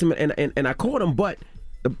 I chased him, and I caught him. But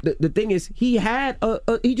the thing is, he just had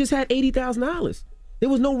 $80,000. There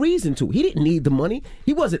was no reason to. He didn't need the money.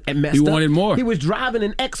 He wasn't messed up. He wanted more. He was driving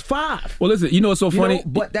an X5. Well, listen, what's so funny?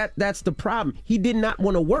 But that's the problem. He did not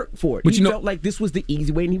want to work for it. But he felt like this was the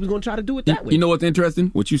easy way, and he was going to try to do it that way. You know what's interesting?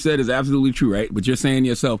 What you said is absolutely true, right? But you're saying to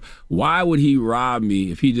yourself, why would he rob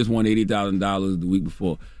me if he just won $80,000 the week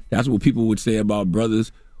before? That's what people would say about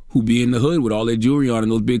brothers who be in the hood with all their jewelry on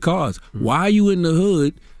and those big cars. Why are you in the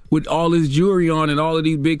hood with all this jewelry on and all of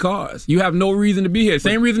these big cars? You have no reason to be here.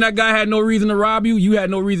 Same reason that guy had no reason to rob you, you had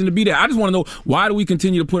no reason to be there. I just want to know, why do we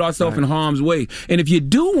continue to put ourselves in harm's way? And if you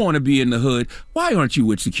do want to be in the hood, why aren't you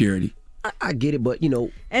with security? I get it, but,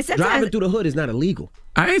 driving through the hood is not illegal.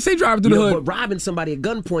 I ain't say driving through the hood. But robbing somebody at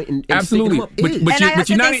gunpoint and absolutely. Sticking them up but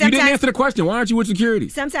you didn't answer the question. Why aren't you with security?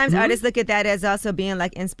 Sometimes artists look at that as also being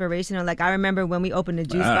like inspirational. Like, I remember when we opened the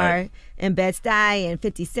juice bar in Bed-Stuy and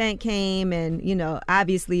 50 Cent came, and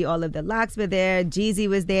obviously all of the locks were there, Jeezy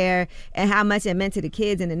was there, and how much it meant to the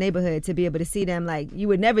kids in the neighborhood to be able to see them. Like, you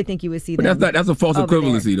would never think you would see them. But that's a false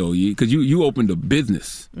equivalency though, because you opened a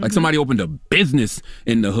business. Like, somebody opened a business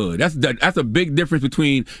in the hood. That's a big difference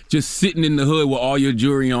between just sitting in the hood with all your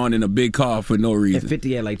jewelry on in a big car for no reason. And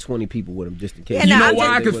 50 had like 20 people with him just in case. Yeah, you know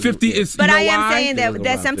why? Because 50 is. But I am saying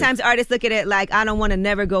that sometimes artists look at it like, I don't want to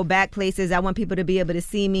never go back places. I want people to be able to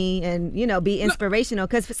see me and be inspirational.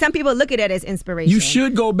 Because some people look at it as inspiration. You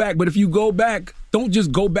should go back, but if you go back, don't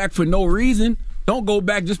just go back for no reason. Don't go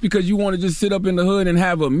back just because you want to just sit up in the hood and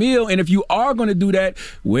have a meal. And if you are going to do that,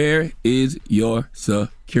 where is your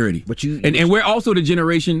security? And we're also the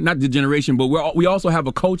generation, not the generation, but we also have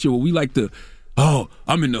a culture where we like to,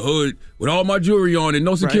 I'm in the hood with all my jewelry on and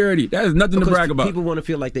no security. That is nothing to brag about. People want to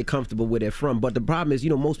feel like they're comfortable where they're from. But the problem is,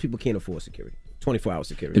 most people can't afford security. 24-hour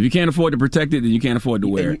security. If you can't afford to protect it, then you can't afford to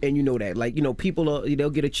wear it. And you know that. Like, people they'll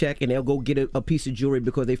get a check and they'll go get a piece of jewelry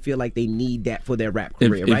because they feel like they need that for their rap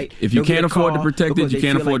career, right? If you can't afford to protect it, you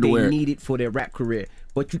can't afford to wear it. They need it for their rap career.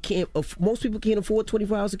 But you can't. Most people can't afford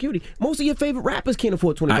 24-hour security. Most of your favorite rappers can't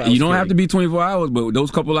afford 24 hours. You don't have to be 24 hours, but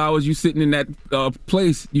those couple hours you sitting in that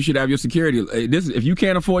place, you should have your security. If you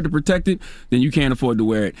can't afford to protect it, then you can't afford to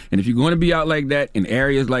wear it. And if you're going to be out like that in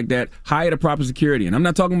areas like that, hire the proper security. And I'm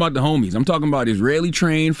not talking about the homies. I'm talking about Israeli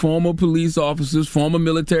trained former police officers, former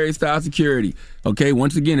military style security. Okay.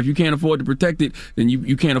 Once again, if you can't afford to protect it, then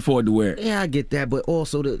you can't afford to wear it. Yeah, I get that, but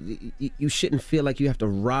also you shouldn't feel like you have to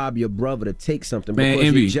rob your brother to take something. Man,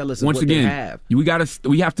 Envy, you're jealous of once what again, they have.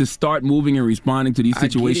 We have to start moving and responding to these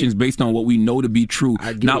situations based on what we know to be true,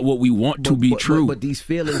 not what we want to be true. But these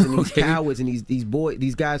feelings and these cowards and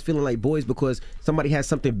these guys feeling like boys because somebody has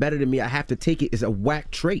something better than me, I have to take it, is a whack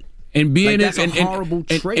trait. And being that's a horrible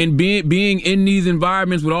trait. And being in these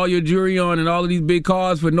environments with all your jewelry on and all of these big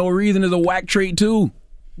cars for no reason is a whack trait too.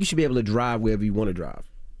 You should be able to drive wherever you want to drive.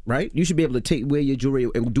 Right? You should be able to wear your jewelry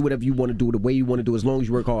and do whatever you want to do the way you want to do as long as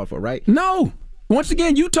you work hard for it, right? No. Once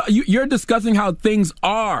again, you're discussing how things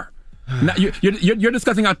are. You're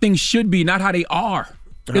discussing how things should be, not how they are.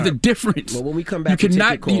 There's a difference. Well, when we come back, you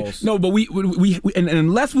cannot take your calls. No, but we and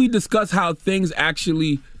unless we discuss how things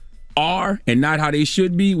actually are and not how they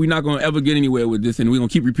should be, we're not going to ever get anywhere with this, and we're going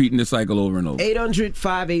to keep repeating this cycle over and over.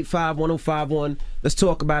 800-585-1051. Let's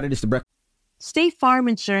talk about it. It's the breakfast. State Farm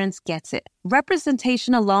Insurance gets it.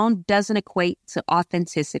 Representation alone doesn't equate to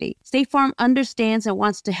authenticity. State Farm understands and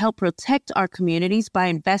wants to help protect our communities by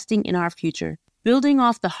investing in our future, building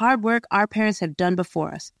off the hard work our parents have done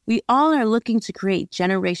before us. We all are looking to create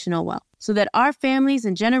generational wealth so that our families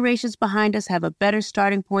and generations behind us have a better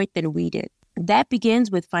starting point than we did. That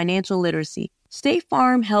begins with financial literacy. State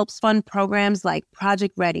Farm helps fund programs like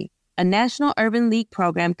Project Ready, a National Urban League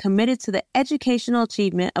program committed to the educational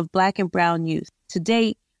achievement of Black and Brown youth. To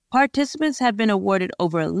date, participants have been awarded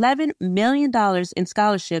over $11 million in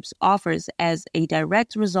scholarships offers as a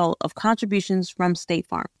direct result of contributions from State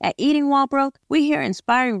Farm. At Eating While Broke, we hear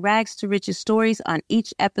inspiring rags to riches stories on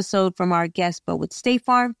each episode from our guests, but with State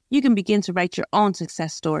Farm, you can begin to write your own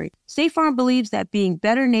success story. State Farm believes that being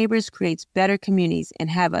better neighbors creates better communities and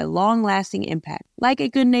have a long-lasting impact. Like a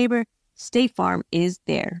good neighbor, State Farm is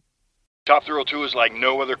there. Top Thrill 2 is like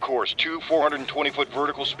no other course. 2 420-foot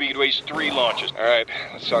vertical speedways, 3 launches. All right,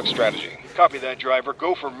 let's talk strategy. Copy that, driver.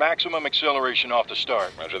 Go for maximum acceleration off the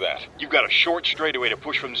start. Roger that. You've got a short straightaway to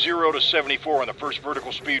push from 0 to 74 on the first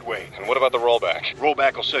vertical speedway. And what about the rollback?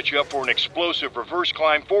 Rollback will set you up for an explosive reverse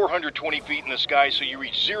climb 420 feet in the sky so you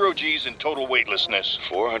reach 0 G's in total weightlessness.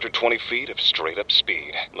 420 feet of straight-up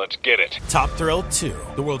speed. Let's get it. Top Thrill 2,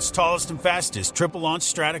 the world's tallest and fastest triple-launch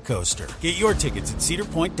stratocoaster. Get your tickets at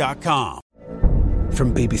cedarpoint.com.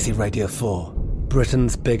 From BBC Radio 4,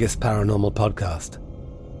 Britain's biggest paranormal podcast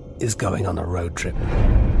is going on a road trip.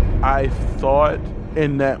 I thought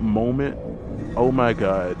in that moment, oh my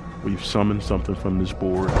God, we've summoned something from this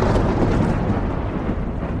board.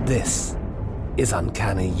 This is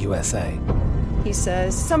Uncanny USA. He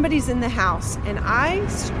says, somebody's in the house, and I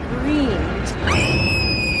screamed.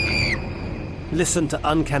 Listen to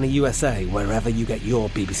Uncanny USA wherever you get your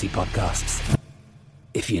BBC podcasts,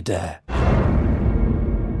 if you dare.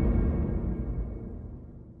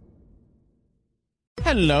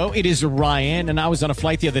 Hello, it is Ryan, and I was on a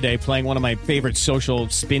flight the other day playing one of my favorite social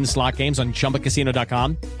spin slot games on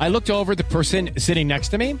ChumbaCasino.com. I looked over at the person sitting next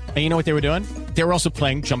to me, and you know what they were doing? They were also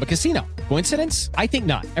playing Chumba Casino. Coincidence? I think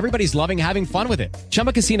not. Everybody's loving having fun with it.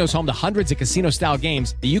 Chumba Casino is home to hundreds of casino-style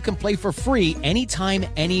games that you can play for free anytime,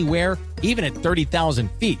 anywhere, even at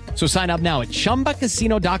 30,000 feet. So sign up now at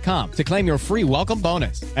ChumbaCasino.com to claim your free welcome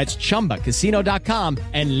bonus. That's ChumbaCasino.com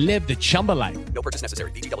and live the Chumba life. No purchase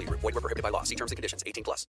necessary. VGW. Void where prohibited by law. See terms and conditions.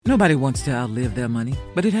 18+. Nobody wants to outlive their money,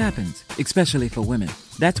 but it happens, especially for women.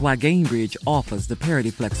 That's why Gainbridge offers the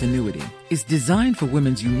Parity Flex annuity. It's designed for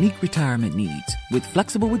women's unique retirement needs with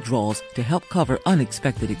flexible withdrawals to help cover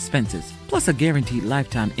unexpected expenses, plus a guaranteed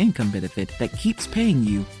lifetime income benefit that keeps paying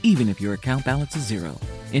you even if your account balance is zero.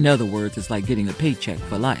 In other words, it's like getting a paycheck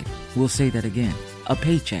for life. We'll say that again. A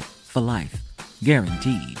paycheck for life.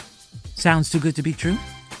 Guaranteed. Sounds too good to be true?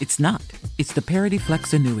 It's not. It's the Parity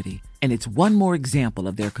Flex annuity, and it's one more example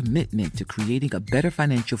of their commitment to creating a better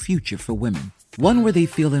financial future for women. One where they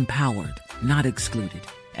feel empowered, not excluded,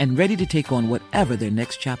 and ready to take on whatever their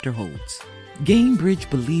next chapter holds. Gainbridge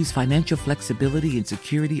believes financial flexibility and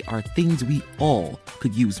security are things we all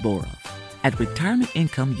could use more of. At retirement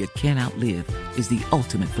income you can't outlive is the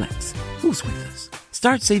ultimate flex. Who's with us?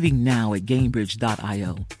 Start saving now at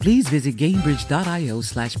Gamebridge.io. Please visit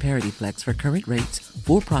Gamebridge.io/ParityFlex for current rates,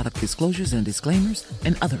 for product disclosures and disclaimers,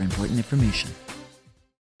 and other important information.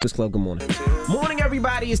 This Club, good morning. Morning,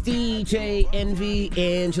 everybody. It's DJ Envy,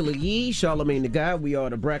 Angela Yee, Charlamagne the God. We are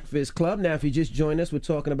the Breakfast Club. Now, if you just joined us, we're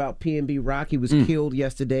talking about PnB Rock. He was killed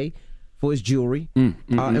yesterday for his jewelry. And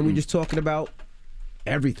we're just talking about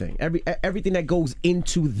everything. Everything that goes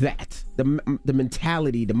into that. The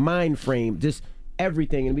mentality, the mind frame, just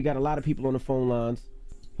everything. And we got a lot of people on the phone lines.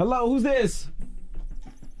 Hello, who's this?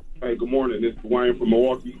 Hey, good morning. It's Dwayne from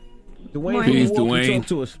Milwaukee. Dwayne from Milwaukee. Talk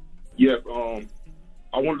to us. Yes,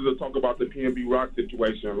 I wanted to talk about the PnB Rock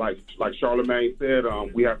situation. Like Charlamagne said,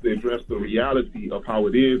 we have to address the reality of how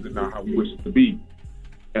it is and not how we wish it to be.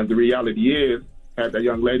 And the reality is, had that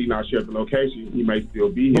young lady not shared the location, he may still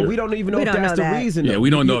be here. But we don't even know if that's the reason. Yeah,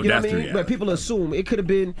 we don't know if that's the reason. But people assume it could have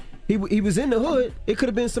been he was in the hood. It could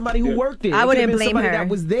have been somebody who worked there. I wouldn't blame somebody her. that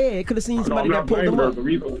was there. It could have seen somebody that pulled them up. The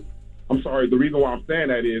reason why I'm saying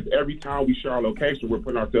that is every time we share our location, we're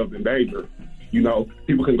putting ourselves in danger. You know,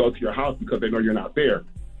 people can go to your house because they know you're not there.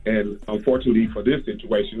 And unfortunately for this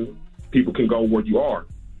situation, people can go where you are.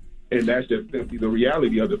 And that's just simply the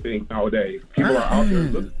reality of the thing nowadays. People are out there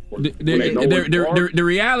looking for the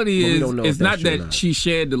reality is, it's not that she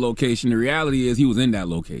shared the location. The reality is he was in that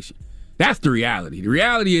location. That's the reality. The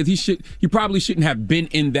reality is he probably shouldn't have been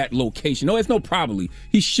in that location. No, it's no probably.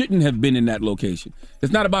 He shouldn't have been in that location.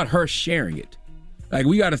 It's not about her sharing it. Like,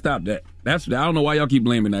 we got to stop that. I don't know why y'all keep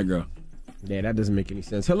blaming that girl. Yeah, that doesn't make any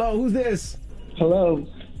sense. Hello, who's this? Hello,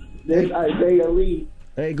 this is Isaiah Lee.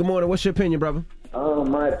 Hey, good morning. What's your opinion, brother?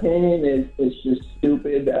 My opinion is it's just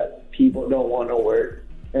stupid that people don't want to work.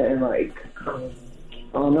 And, I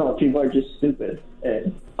don't know, people are just stupid.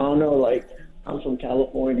 And I don't know, I'm from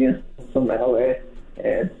California, I'm from LA,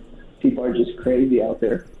 and people are just crazy out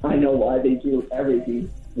there. I know why they do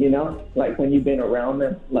everything, when you've been around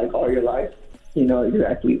them, all your life, you know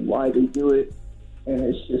exactly why they do it. And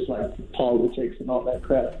it's just politics and all that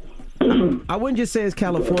crap. I wouldn't just say it's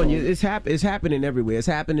California. It's happening everywhere. It's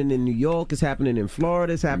happening in New York. It's happening in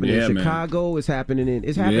Florida. It's happening in Chicago. Man. It's happening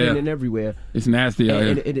in everywhere. It's nasty out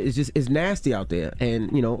here. It's nasty out there.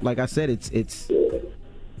 And like I said, it's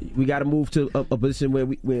we got to move to a position where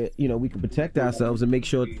we can protect ourselves and make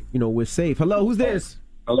sure we're safe. Hello, who's this?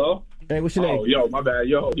 Hello. Hey, what's your name? Oh, yo, my bad.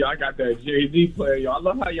 Yo, I got that Jay-Z player. Yo, I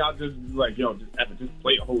love how y'all just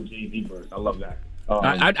play a whole Jay-Z verse. I love that.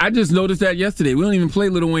 I just noticed that yesterday. We don't even play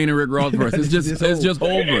Lil Wayne and Rick Ross verse. It's just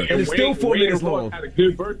over. And it's still 4 minutes long. Had a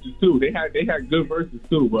good verses too. They had good verses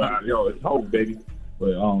too. But it's hope, baby.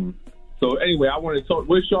 But so anyway, I want to talk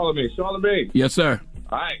with Charlamagne. Charlamagne. Yes, sir.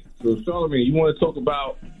 All right. So Charlamagne, you want to talk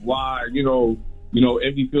about why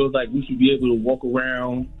Envy feels like we should be able to walk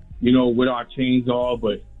around with our chains off,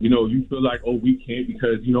 but you feel like we can't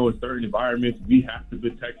because in certain environments we have to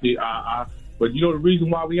protect it. But the reason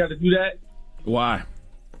why we have to do that. Why?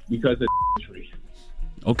 Because of the tree.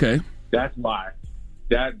 Okay. That's why.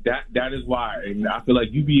 That is why. And I feel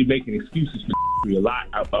like you be making excuses for the tree a lot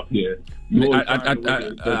up here. No.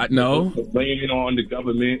 To blame it on the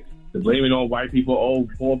government, to blame it on white people.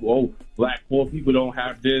 Black poor people don't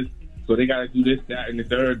have this, so they got to do this, that, and the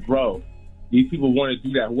third. Bro, these people want to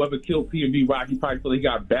do that. Whoever killed PnB Rock, he probably feel he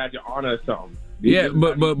got a badge of honor or something.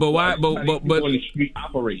 But why? But on the street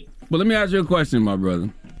operate. But let me ask you a question, my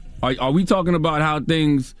brother. Are we talking about how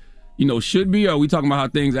things, should be, or are we talking about how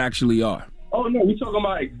things actually are? Oh, no, we're talking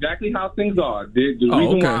about exactly how things are. The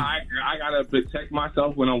reason why I got to protect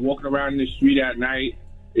myself when I'm walking around in the street at night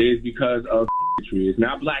is because of the tree. It's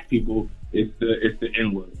not black people, it's the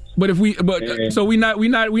N-word. But so we not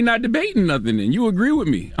debating nothing then. You agree with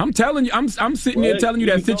me. I'm telling you, I'm sitting here telling you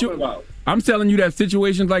that I'm telling you that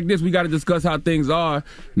situations like this, we got to discuss how things are,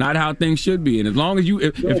 not how things should be. And as long as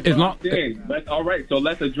all right, so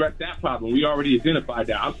let's address that problem. We already identified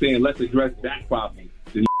that. I'm saying let's address that problem.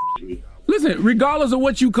 Listen, regardless of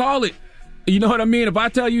what you call it, you know what I mean? If I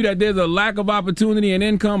tell you that there's a lack of opportunity and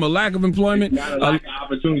income, a lack of employment. It's not a lack of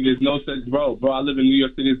opportunity. There's no such, bro. I live in New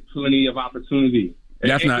York City. There's plenty of opportunity.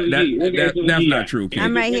 That's not true, Ken.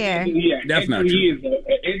 I'm right here. That's not true.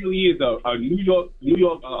 Angela Yee is a New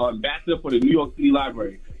York ambassador for the New York City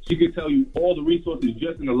Library. She can tell you all the resources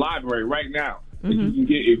just in the library right now that you can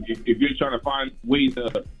get if you're trying to find ways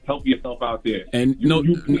to help yourself out there. And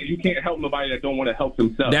you can't help nobody that don't want to help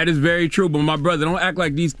themselves. That is very true. But my brother, don't act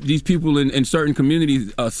like these people in certain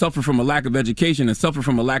communities suffer from a lack of education and suffer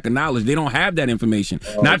from a lack of knowledge. They don't have that information.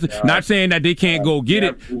 Not saying that they can't go get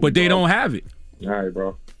it, but they don't have it. All right,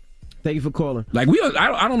 bro. Thank you for calling. I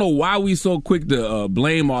don't know why we so quick to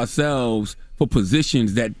blame ourselves for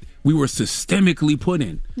positions that we were systemically put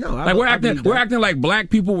in. No, like we're acting like black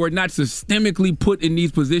people were not systemically put in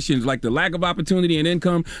these positions. Like the lack of opportunity and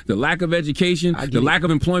income, the lack of education, the lack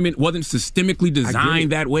of employment wasn't systemically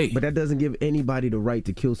designed that way. But that doesn't give anybody the right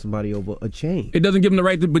to kill somebody over a chain. It doesn't give them the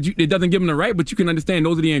right, it doesn't give them the right. But you can understand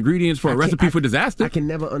those are the ingredients for a recipe for disaster. I can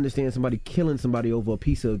never understand somebody killing somebody over a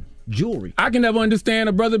piece of jewelry. I can never understand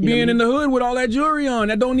a brother being in the hood with all that jewelry on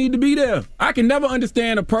that don't need to be there. I can never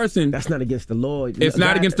understand a person. That's not against the law. It's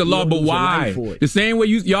not against the law, but why? The same way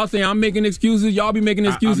y'all say I'm making excuses, y'all be making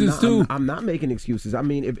excuses too. I'm not making excuses. I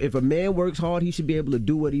mean, if a man works hard, he should be able to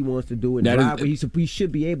do what he wants to do and drive where he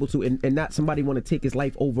should be able to, and not somebody want to take his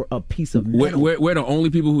life over a piece of metal. We're the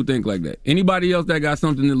only people who think like that. Anybody else that got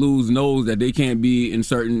something to lose knows that they can't be in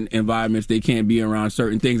certain environments, they can't be around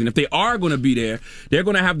certain things, and if they are going to be there, they're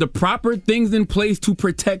going to have the proper things in place to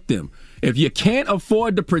protect them. If you can't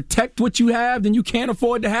afford to protect what you have, then you can't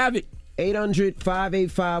afford to have it.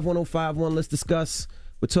 800-585-1051. Let's discuss.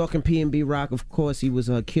 We're talking PnB Rock. Of course, he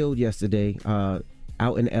was killed yesterday out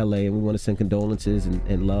in L.A., and we want to send condolences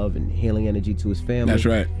and love and healing energy to his family. That's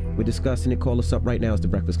right. We're discussing it. Call us up right now. It's The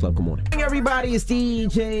Breakfast Club. Good morning. Hey, everybody. It's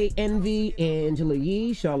DJ Envy, Angela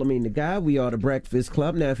Yee, Charlamagne the Guy. We are The Breakfast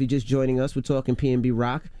Club. Now, if you're just joining us, we're talking PnB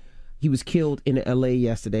Rock. He was killed in L.A.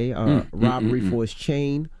 yesterday, robbery for his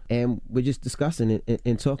chain, and we're just discussing it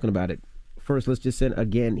and talking about it. First, let's just send,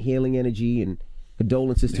 again, healing energy and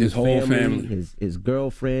condolences to his whole family. His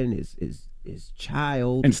girlfriend, his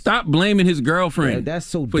child. And stop blaming his girlfriend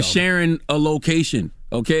for sharing a location,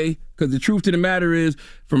 okay? Because the truth to the matter is,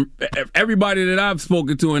 from everybody that I've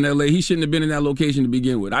spoken to in L.A., he shouldn't have been in that location to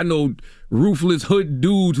begin with. I know ruthless hood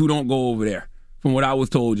dudes who don't go over there, from what I was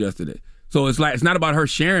told yesterday. So it's not about her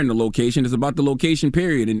sharing the location. It's about the location,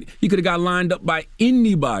 period. And he could have got lined up by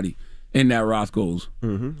anybody in that Roscoe's.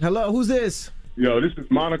 Mm-hmm. Hello, who's this? Yo, this is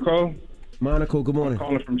Monaco. Monaco, good morning. I'm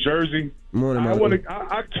calling from Jersey. Morning, Monaco.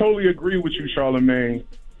 I totally agree with you, Charlamagne.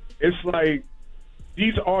 It's like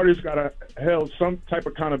these artists got to held some type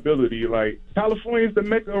of accountability. Like, California's the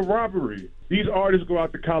mecca of robbery. These artists go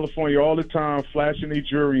out to California all the time, flashing their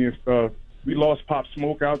jewelry and stuff. We lost Pop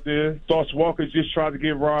Smoke out there. Sauce Walker just tried to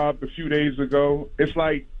get robbed a few days ago. It's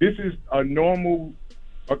like this is a normal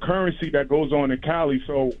occurrence that goes on in Cali.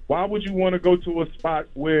 So why would you want to go to a spot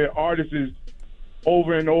where artists is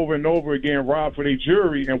over and over and over again robbed for their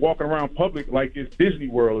jewelry and walking around public like it's Disney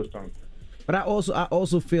World or something? But I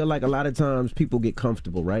also feel like a lot of times people get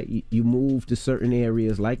comfortable, right? You move to certain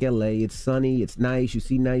areas like L.A. It's sunny, it's nice, you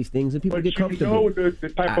see nice things, and people get comfortable. But you know the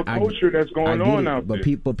type of culture that's going on out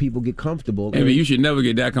there. But people get comfortable. I mean, you should never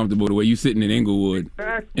get that comfortable the way you sitting in Inglewood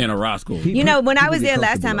in a Roscoe. You know, when I was there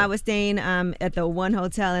last time, I was staying at the one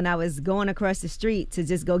hotel, and I was going across the street to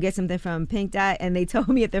just go get something from Pink Dot, and they told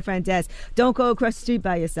me at the front desk, don't go across the street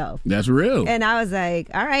by yourself. That's real. And I was like,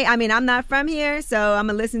 all right. I mean, I'm not from here, so I'm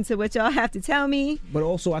going to listen to what y'all have to tell me. But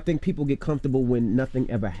also, I think people get comfortable when nothing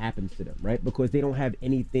ever happens to them, right? Because they don't have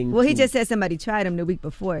anything. Well, he just said somebody tried him the week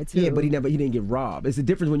before, too. Yeah, but he didn't get robbed. It's the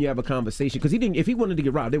difference when you have a conversation. Because if he wanted to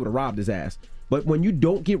get robbed, they would have robbed his ass. But when you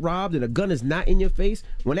don't get robbed and a gun is not in your face,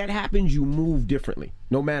 when that happens, you move differently.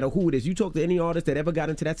 No matter who it is. You talk to any artist that ever got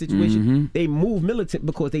into that situation, they move militant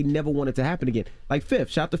because they never want it to happen again. Like Fifth,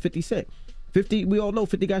 shot to 50 Cent. 50, we all know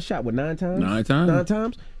 50 got shot, 9 times? 9 times. 9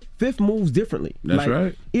 times. Fifth moves differently. That's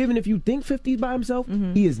right. Even if you think 50's by himself,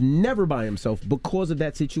 he is never by himself because of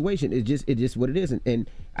that situation. It's just what it is. And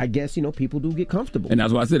I guess, people do get comfortable. And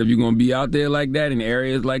that's why I said, if you're going to be out there like that in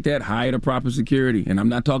areas like that, hire the proper security. And I'm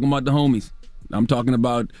not talking about the homies. I'm talking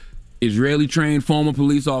about Israeli-trained former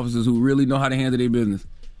police officers who really know how to handle their business.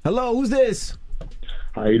 Hello, who's this?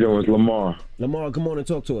 How you doing? It's Lamar. Lamar, come on and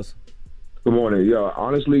talk to us. Good morning. Yo,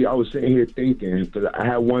 honestly, I was sitting here thinking, because I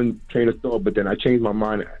had one train of thought, but then I changed my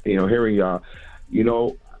mind, hearing y'all.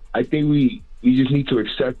 I think we just need to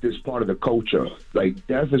accept this part of the culture. Like,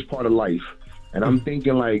 death is part of life. And I'm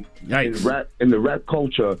thinking, like, in the rap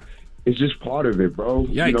culture, it's just part of it, bro.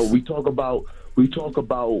 Yikes. We talk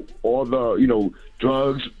about all the,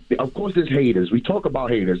 drugs. Of course, there's haters. We talk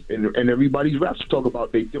about haters, and everybody's raps talk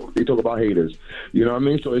about they talk about haters. You know what I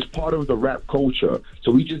mean? So it's part of the rap culture.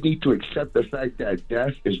 So we just need to accept the fact that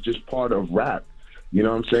death is just part of rap. You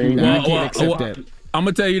know what I'm saying? I can't accept that. I'm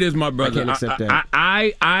gonna tell you this, my brother. I can't accept that.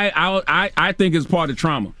 I think it's part of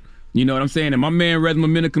trauma. You know what I'm saying? And my man Resma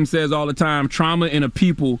Minicum says all the time, trauma in a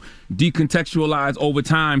people decontextualized over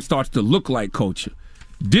time starts to look like culture.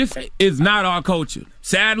 This is not our culture.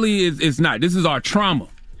 Sadly, it's not. This is our trauma,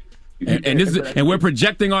 and this is, and we're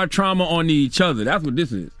projecting our trauma on each other. That's what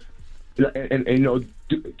this is. And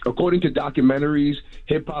according to documentaries,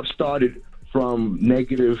 hip hop started from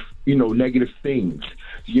negative things,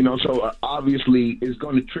 so obviously it's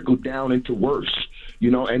going to trickle down into worse,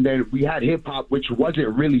 and then we had hip hop, which wasn't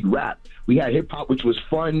really rap. We had hip hop, which was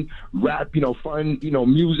fun, rap, fun,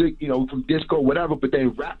 music, from disco, whatever, but then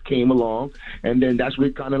rap came along, and then that's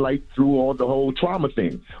what kind of like threw all the whole trauma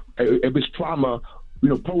thing. It was trauma,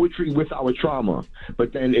 poetry with our trauma,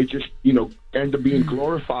 but then it just, ended up being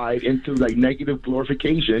glorified into like negative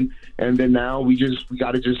glorification, and then now we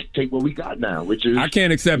got to just take what we got now, which is I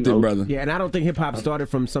can't accept it, brother. Yeah, and I don't think hip hop started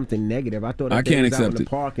from something negative. I thought I they can't was out in accept the it.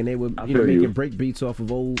 park and they were feel making you. break beats off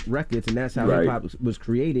of old records, and that's how Right. hip hop was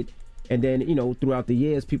created. And then, throughout the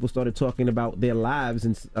years, people started talking about their lives,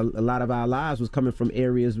 and a lot of our lives was coming from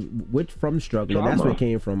areas from struggle, and that's where it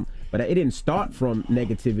came from. But it didn't start from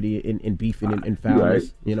negativity and beefing and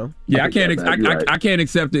foulness, Yeah, I can't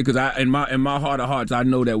accept it because in my heart of hearts, I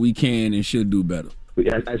know that we can and should do better.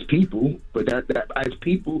 As people, but that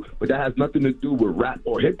has nothing to do with rap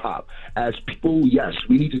or hip hop. As people, yes,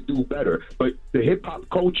 we need to do better. But the hip hop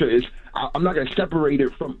culture is, I'm not going to separate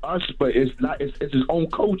it from us, but it's not. It's its own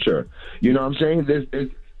culture. You know what I'm saying?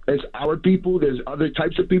 There's our people. There's other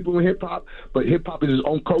types of people in hip hop, but hip hop is its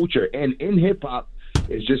own culture. And in hip hop,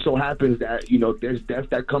 it just so happens that there's death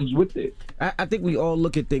that comes with it. I think we all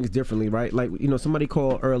look at things differently, right? Like, somebody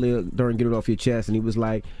called earlier during Get It Off Your Chest, and he was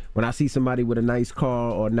like, when I see somebody with a nice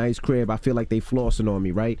car or a nice crib, I feel like they flossing on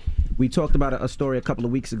me, right? We talked about a story a couple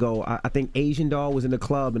of weeks ago. I think Asian Doll was in the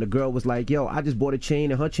club, and the girl was like, yo, I just bought a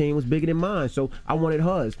chain, and her chain was bigger than mine, so I wanted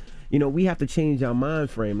hers. We have to change our mind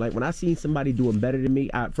frame. Like, when I see somebody doing better than me,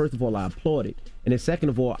 first of all, I applaud it. And then second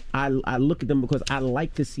of all, I look at them because I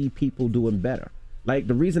like to see people doing better. Like,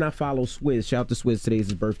 the reason I follow Swizz, shout out to Swizz, today's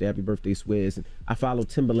his birthday, happy birthday, Swizz. And I follow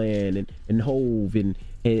Timbaland and Hove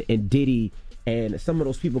and Diddy and some of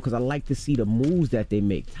those people because I like to see the moves that they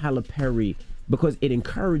make. Tyler Perry, because it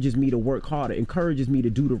encourages me to work harder, encourages me to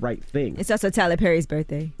do the right thing. It's also Tyler Perry's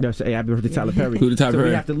birthday. No, so, hey, happy birthday, Tyler Perry. Tyler Perry.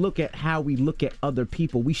 We have to look at how we look at other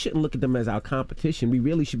people. We shouldn't look at them as our competition. We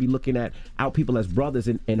really should be looking at our people as brothers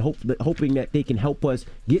and hoping that they can help us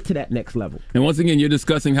get to that next level. And once again, you're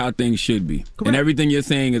discussing how things should be. Correct. And everything you're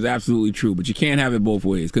saying is absolutely true, but you can't have it both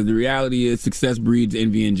ways because the reality is success breeds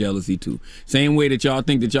envy and jealousy too. Same way that y'all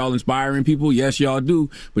think that y'all inspiring people, yes, y'all do,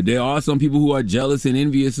 but there are some people who are jealous and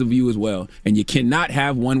envious of you as well. And you cannot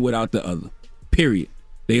have one without the other, period.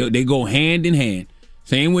 They go hand in hand.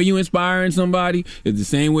 Same way you inspiring somebody is the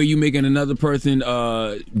same way you making another person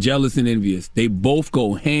jealous and envious. They both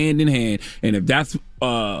go hand in hand. And if that's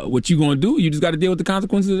what you going to do, you just got to deal with the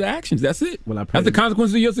consequences of the actions. That's it. That's the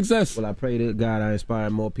consequences of your success. Well, I pray to God I inspire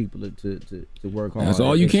more people to work hard. That's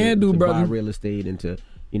all you can do, to brother. Buy real estate and to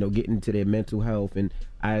get into their mental health. And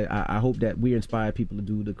I hope that we inspire people to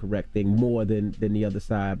do the correct thing more than the other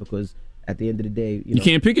side, because at the end of the day, you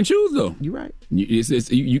can't pick and choose though. You're right.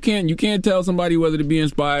 You can't tell somebody whether to be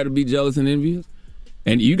inspired or be jealous and envious.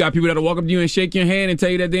 And you got people that'll walk up to you and shake your hand and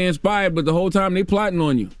tell you that they're inspired, but the whole time they plotting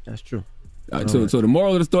on you. That's true. So the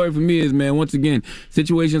moral of the story for me is, man, once again,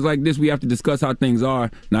 situations like this, we have to discuss how things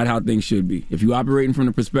are, not how things should be. If you're operating from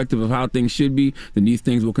the perspective of how things should be, then these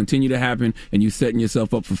things will continue to happen, and you're setting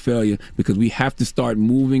yourself up for failure, because we have to start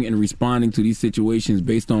moving and responding to these situations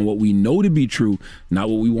based on what we know to be true, not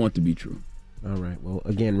what we want to be true. All right. Well,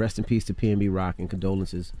 again, rest in peace to PnB Rock, and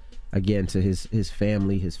condolences again to his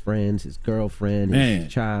family, his friends, his girlfriend,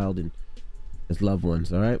 his child, and his loved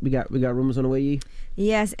ones. All right. We got rumors on the way, Yee?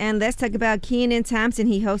 Yes, and let's talk about Kenan Thompson.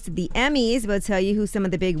 He hosted the Emmys. We'll tell you who some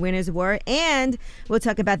of the big winners were, and we'll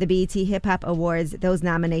talk about the BET Hip Hop Awards. Those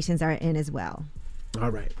nominations are in as well. All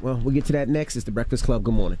right. Well, we'll get to that next. It's The Breakfast Club.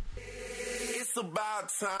 Good morning. It's about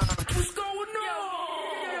time. What's going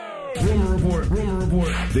on? Rumor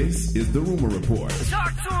report. This is the Rumor Report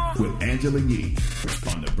with Angela Yee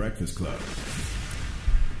on The Breakfast Club.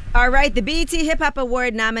 All right, the BET Hip Hop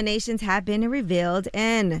Award nominations have been revealed,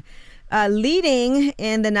 and leading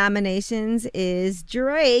in the nominations is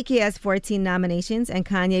Drake. He has 14 nominations, and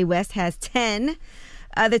Kanye West has 10.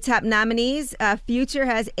 The top nominees, Future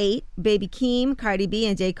has 8. Baby Keem, Cardi B,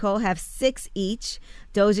 and J. Cole have 6 each.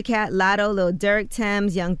 Doja Cat, Lotto, Lil Durk,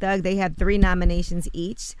 Tems, Young Thug, they have 3 nominations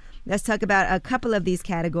each. Let's talk about a couple of these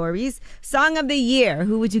categories. Song of the Year,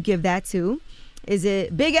 who would you give that to? Is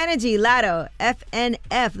it Big Energy, Lotto,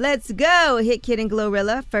 FNF, Let's Go, Hit Kid and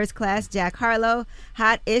Glorilla, First Class, Jack Harlow,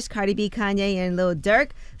 Hot Ish, Cardi B, Kanye, and Lil Durk,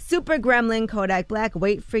 Super Gremlin, Kodak Black,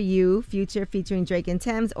 Wait For You, Future featuring Drake and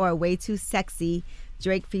Tems, or Way Too Sexy,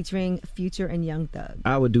 Drake featuring Future and Young Thug?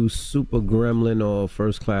 I would do Super Gremlin or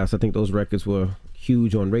First Class. I think those records were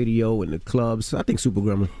huge on radio and the clubs. I think Super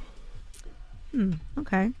Gremlin.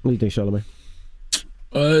 Okay. What do you think, Charlamagne?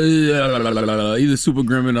 Either Super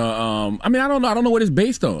Gremlin or I mean, I don't know what it's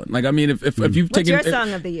based on. Like, I mean, if you've What's taken your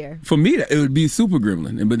song of the year? for me, it would be Super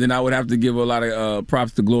Gremlin, but then I would have to give a lot of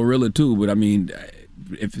props to Glorilla too. But I mean,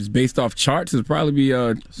 if it's based off charts, it'd probably be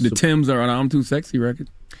the Timbs or an I'm Too Sexy record.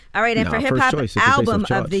 All right, and for hip hop album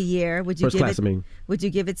of the year, would you First give class, it? I mean. Would you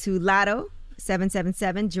give it to Lotto,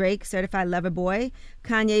 777, Drake, Certified Lover Boy,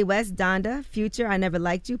 Kanye West, Donda, Future, I Never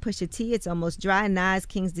Liked You, Pusha T, It's Almost Dry, Nas,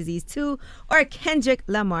 King's Disease 2, or Kendrick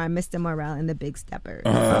Lamar, Mr. Morale, and the Big Steppers?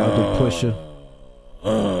 I'll do Pusha.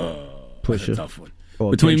 That's a tough one.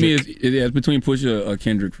 Or Between Kendrick. me, it's between Pusha or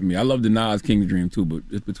Kendrick for me. I love the Nas King's Dream too, but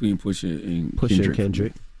it's between Pusha and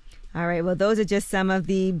Kendrick. All right, well, those are just some of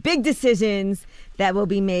the big decisions that will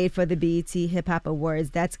be made for the BET Hip Hop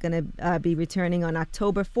Awards. That's going to be returning on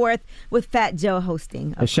October 4th with Fat Joe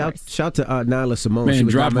hosting. And shout to Nyla Simone. Man, She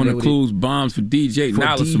was drop on the nominated clues bombs for DJ for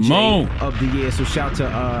Nyla DJ Simone of the year. So shout to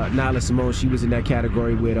Nyla Simone. She was in that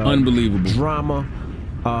category with Unbelievable. Drama,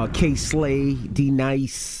 K Slay, D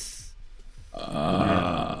Nice,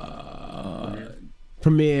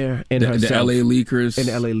 Premier, and the herself. LA Leakers. And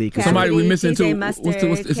the LA Leakers. Somebody we missing too. Mustard, K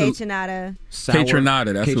Trinata.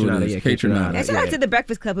 Trinata, that's who it is. K Trinata. And shout out to the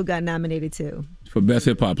Breakfast Club who got nominated too. For Best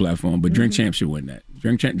Hip Hop Platform, but Drink Champ should win that.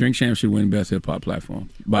 Drink Champ should win Best Hip Hop Platform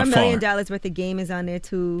by $1 far. million worth of game is on there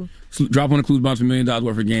too. Drop on the clues bombs for $1 million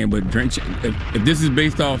worth of game, but Drink Champ, if this is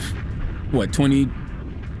based off what 20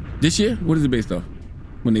 this year, what is it based off?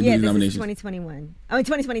 When they do the this nominations, is 2021. I mean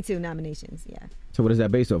 2022 nominations. Yeah. So what is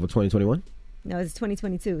that based off of 2021? No, it's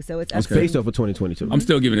 2022. So it's It's based off of 2022. I'm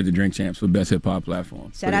still giving it to Drink Champs for Best Hip Hop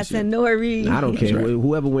Platform. Shout out to Nori. I don't care. Right.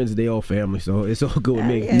 Whoever wins, they all family, so it's all good with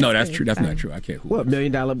me. yeah, No, that's true. That's not true. I care who. What, $1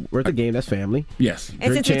 million worth of game? That's family. Yes. And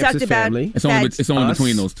Drink since we Champs talked is about family. It's only Us.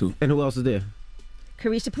 between those two. And who else is there?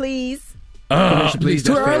 Carisha, please. Please,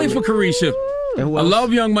 too that's early family. for Carisha. And who I else?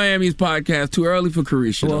 last Young Miami's podcast. Too early for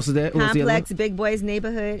Carisha. Who else is that? Who else the other Complex, Big Boys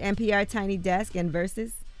Neighborhood, NPR Tiny Desk, and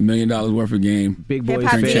Versus. $1 million worth of game. Big Boys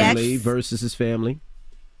Hip-Hop family DX. versus his family.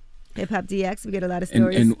 Hip Hop DX. We get a lot of And,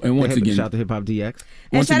 stories. and once again, shout out to Hip Hop DX.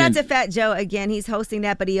 And once shout out again- to Fat Joe again. He's hosting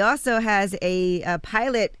that, but he also has a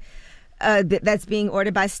pilot that's being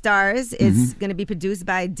ordered by Stars. It's going to be produced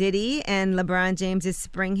by Diddy and LeBron James's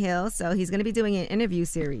Spring Hill. So he's going to be doing an interview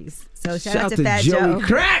series. So shout out to Fat Joey Joe.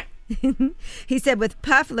 Crack. He said, with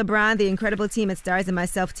Puff, LeBron, the incredible team at Stars, and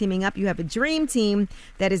myself teaming up, you have a dream team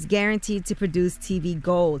that is guaranteed to produce TV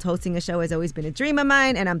gold. Hosting a show has always been a dream of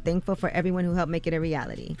mine, and I'm thankful for everyone who helped make it a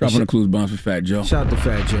reality. Drop on the clues bombs for Fat Joe. Shout out to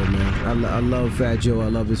Fat Joe, man. I love Fat Joe. I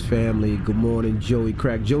love his family. Good morning, Joey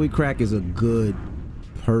Crack. Joey Crack is a good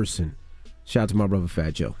person. Shout out to my brother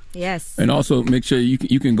Fat Joe. Yes. And also make sure you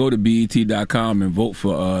can go to BET.com and vote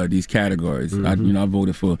for these categories. I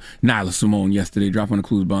voted for Nyla Simone yesterday. Drop on the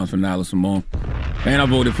clues bombs for Nyla Simone. And I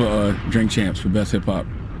voted for Drink Champs for Best Hip Hop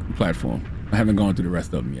Platform. I haven't gone through the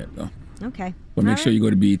rest of them yet, though. Okay. But make sure you go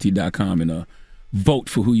to BET.com and vote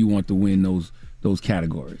for who you want to win those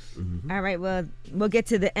categories. All right. Well, we'll get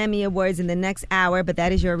to the Emmy Awards in the next hour, but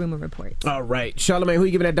that is your rumor report. All right. Charlamagne, who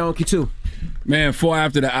you giving that donkey to? Man, 4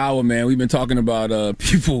 after the hour, man. We've been talking about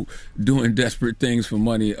people doing desperate things for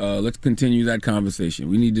money. Let's continue that conversation.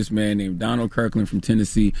 We need this man named Donald Kirkland from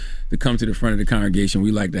Tennessee to come to the front of the congregation.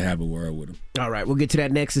 We like to have a word with him. All right. We'll get to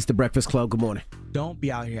that next. It's the Breakfast Club. Good morning. Don't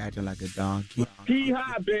be out here acting like a donkey.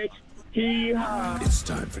 Hee-haw, bitch. Hee-haw. It's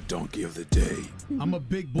time for Donkey of the Day. I'm a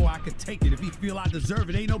big boy. I can take it. If he feel I deserve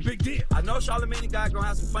it, ain't no big deal. I know Charlamagne the guy gonna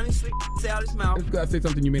have some funny shit say out his mouth. If you gotta say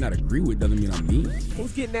something you may not agree with, doesn't mean I'm mean.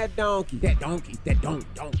 Who's getting that donkey? That donkey. That don't.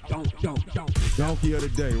 Donkey of the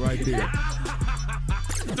Day right there.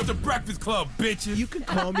 The Breakfast Club, bitches. You can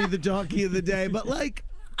call me the donkey of the day, but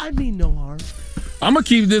I mean no harm. I'm gonna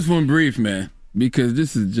keep this one brief, man, because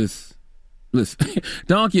this is just. Listen,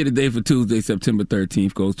 Donkey of the Day for Tuesday, September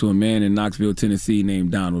 13th goes to a man in Knoxville, Tennessee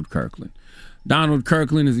named Donald Kirkland. Donald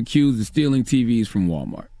Kirkland is accused of stealing TVs from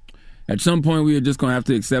Walmart. At some point, we are just going to have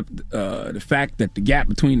to accept the fact that the gap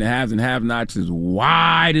between the haves and have-nots is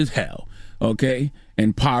wide as hell, okay?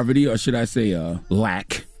 And poverty, or should I say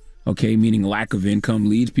lack, okay, meaning lack of income,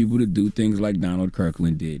 leads people to do things like Donald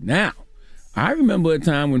Kirkland did. Now, I remember a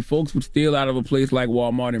time when folks would steal out of a place like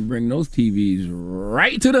Walmart and bring those TVs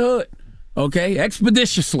right to the hood. Okay,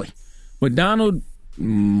 expeditiously. But Donald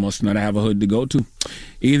must not have a hood to go to.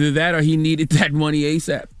 Either that or he needed that money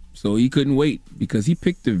ASAP. So he couldn't wait because he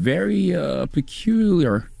picked a very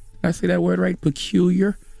peculiar, did I say that word right?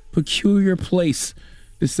 Peculiar place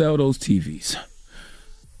to sell those TVs.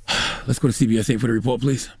 Let's go to CBS 8 for the report,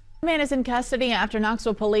 please. A man is in custody after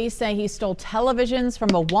Knoxville police say he stole televisions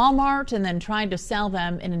from a Walmart and then tried to sell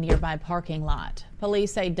them in a nearby parking lot.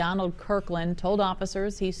 Police say Donald Kirkland told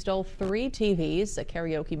officers he stole 3 TVs, a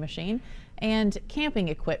karaoke machine, and camping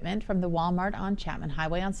equipment from the Walmart on Chapman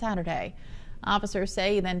Highway on Saturday. Officers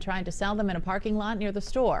say he then tried to sell them in a parking lot near the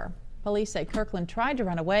store. Police say Kirkland tried to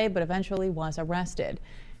run away but eventually was arrested.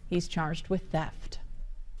 He's charged with theft.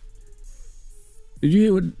 Did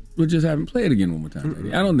you hear what just happened? Play it again one more time,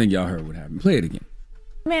 lady. I don't think y'all heard what happened. Play it again.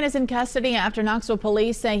 A man is in custody after Knoxville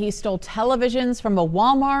police say he stole televisions from a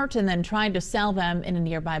Walmart and then tried to sell them in a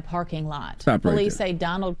nearby parking lot. Stop right Police there. say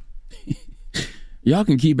Donald... Y'all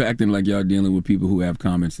can keep acting like y'all dealing with people who have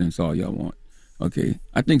common sense all y'all want. Okay?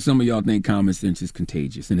 I think some of y'all think common sense is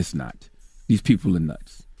contagious, and it's not. These people are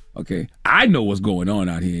nuts. Okay? I know what's going on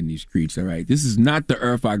out here in these streets, all right? This is not the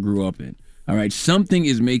earth I grew up in. All right, something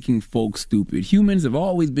is making folks stupid. Humans have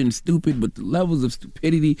always been stupid, but the levels of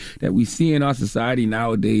stupidity that we see in our society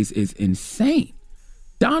nowadays is insane.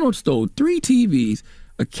 Donald stole 3 TVs,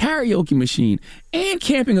 a karaoke machine, and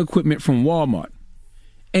camping equipment from Walmart.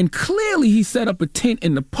 And clearly he set up a tent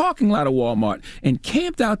in the parking lot of Walmart and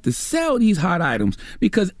camped out to sell these hot items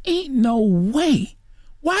because ain't no way.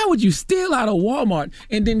 Why would you steal out of Walmart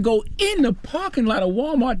and then go in the parking lot of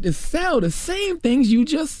Walmart to sell the same things you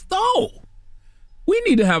just stole? We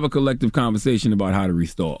need to have a collective conversation about how to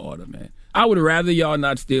restore order, man. I would rather y'all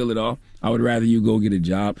not steal at all. I would rather you go get a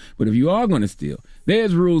job. But if you are going to steal,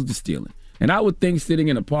 there's rules to stealing. And I would think sitting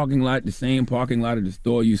in a parking lot, the same parking lot of the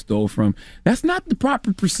store you stole from, that's not the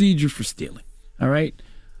proper procedure for stealing. All right?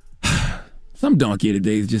 Some donkey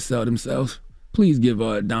today's just sell themselves. Please give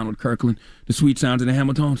Donald Kirkland the sweet sounds of the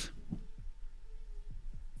Hamiltons.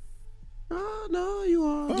 Oh, no, you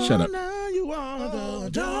are. Shut up. Now you are the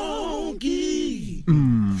donkey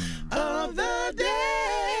of the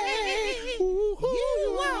day. Ooh,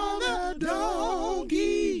 you are the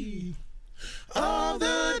donkey of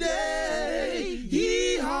the day.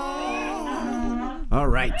 Yee-haw. All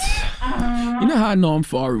right. You know how I know I'm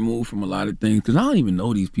far removed from a lot of things? Because I don't even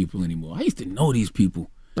know these people anymore. I used to know these people.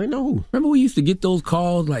 I know who. Remember we used to get those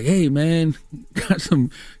calls like, hey, man, got some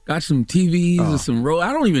TVs or some road.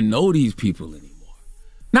 I don't even know these people anymore.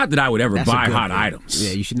 Not that I would ever buy hot items.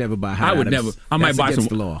 Yeah, you should never buy hot items. I would never. I might buy some.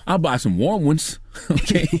 The law. I'll buy some warm ones.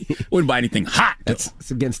 Okay, wouldn't buy anything hot. It's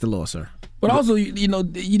against the law, sir. But also, you know,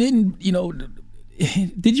 you didn't. You know,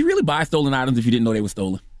 did you really buy stolen items if you didn't know they were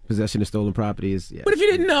stolen? Possession of stolen property is. Yeah. But if you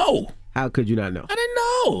didn't know, how could you not know? I didn't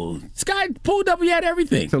know. This guy pulled up. He had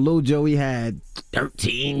everything. So little Joey had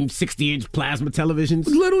 13 60-inch plasma televisions.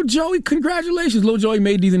 Little Joey, congratulations. Little Joey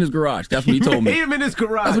made these in his garage. That's what he told me. Made him in his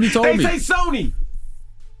garage. That's what he told me. They say Sony.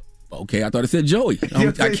 Okay, I thought it said Joey.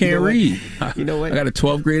 I can't read. You know what? I got a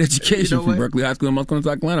 12th grade education from Berkeley High School in Muscatine,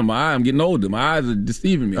 South Carolina. I'm getting older. My eyes are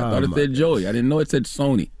deceiving me. I thought it said Joey. I didn't know it said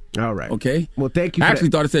Sony. All right. Okay. Well, thank you. I actually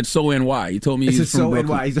thought it said So NY. He told me he was from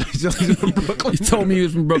Brooklyn. He's from Brooklyn. He told me he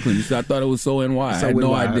was from Brooklyn. He said I thought it was So NY. I had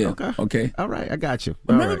no idea. Okay. All right, I got you.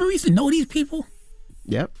 Remember we used to know these people?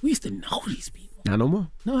 Yep. We used to know these people. Not no more.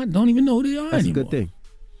 No, I don't even know who they are That's anymore. a good thing.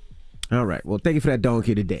 All right. Well, thank you for that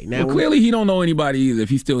donkey today. Now, well, clearly he don't know anybody either if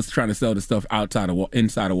he's still trying to sell the stuff inside of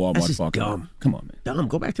Walmart. That's just parking lot. dumb. Come on, man. Dumb.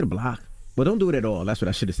 Go back to the block. Well, don't do it at all. That's what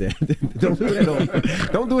I should have said. Don't do it at all.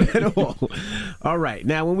 Don't do it at all. All right.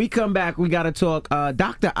 Now, when we come back, we got to talk.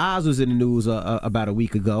 Dr. Oz was in the news about a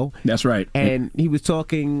week ago. That's right. And he was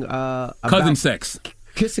talking cousin sex.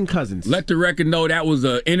 Kissing cousins. Let the record know that was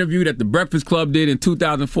an interview that the Breakfast Club did in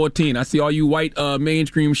 2014. I see all you white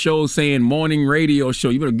mainstream shows saying morning radio show.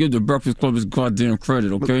 You better give the Breakfast Club his goddamn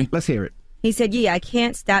credit, okay? Let's hear it. He said, I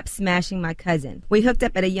can't stop smashing my cousin. We hooked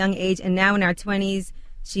up at a young age, and now in our 20s,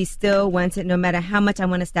 she still wants it. No matter how much I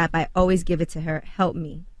want to stop, I always give it to her. Help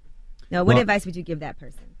me. Now, what advice would you give that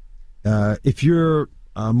person? If you're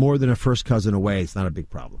more than a first cousin away, it's not a big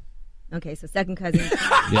problem. Okay, so second cousin.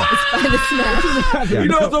 Yeah. It's fine to smash. Yeah. You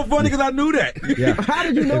know it's so funny because I knew that. Yeah. How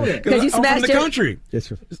did you know that? Because you I'm from smashed the your country. It's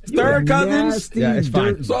Third cousins. Yeah, it's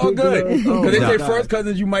fine. It's all good. Because they No. say first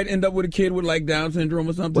cousins, you might end up with a kid with like Down syndrome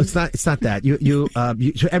or something. Well, it's not that.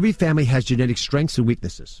 So every family has genetic strengths and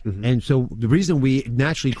weaknesses, and so the reason we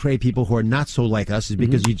naturally create people who are not so like us is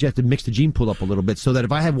because you just have to mix the gene pool up a little bit. So that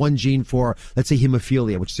if I have one gene for, let's say,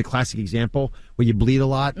 hemophilia, which is a classic example where you bleed a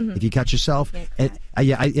lot if you cut yourself, I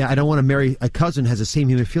don't want to marry a cousin has the same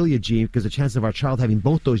hemophilia gene because the chance of our child having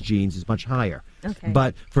both those genes is much higher. Okay.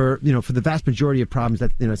 But for the vast majority of problems,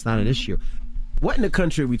 that it's not an issue. What in the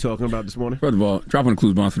country are we talking about this morning? First of all, dropping the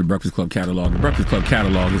clues bombs for the Breakfast Club catalog. The Breakfast Club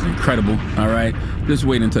catalog is incredible, all right? Just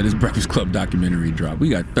wait until this Breakfast Club documentary drop. We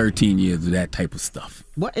got 13 years of that type of stuff.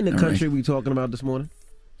 What in the country are we talking about this morning?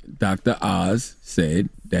 Dr. Oz said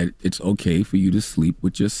that it's okay for you to sleep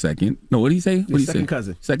with your second. No, what did he say? What second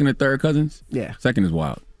cousin. Second and third cousins? Yeah. Second is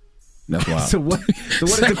wild. That's wild. So what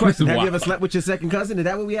is the question? Have you ever slept with your second cousin? Is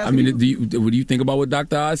that what we asked? I mean, what do you think about what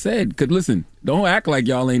Dr. Oz said? Because listen, don't act like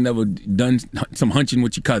y'all ain't never done some hunching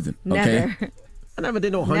with your cousin. Okay. Never. I never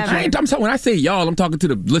did no hunching. I'm talking, when I say y'all, I'm talking to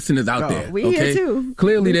the listeners out there. We okay? here too.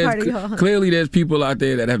 Clearly, We there's people out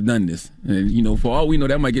there that have done this, and for all we know,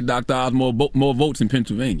 that might get Dr. Oz more votes in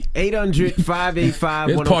Pennsylvania. 800-585-1051.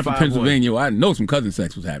 There's parts of Pennsylvania where I know some cousin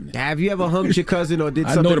sex was happening. Have you ever humped your cousin or did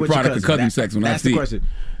I something know the with your product cousin? of cousin sex when I That's see the it. question.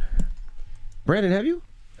 Brandon, have you?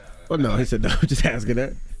 Oh no, he said no. Just asking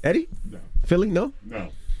that. Eddie? No. Philly? No. No.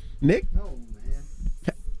 Nick? No, man.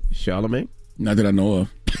 Charlamagne? Not that I know of.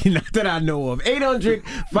 Not that I know of.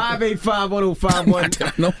 800-585-1051. Not that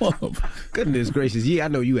I know of. Goodness gracious. Yeah, I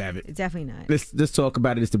know you have it. Definitely not. Let's talk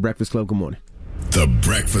about it. It's the Breakfast Club. Good morning. The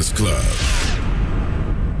Breakfast Club.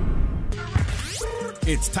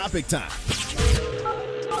 It's topic time.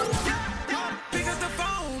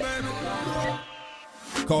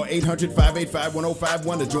 Call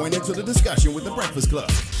 800-585-1051 to join into the discussion with the Breakfast Club.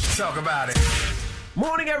 Talk about it.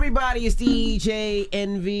 Morning, everybody. It's DJ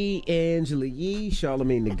Envy, Angela Yee,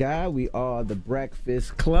 Charlamagne the Guy. We are the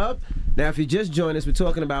Breakfast Club. Now, if you just joined us, we're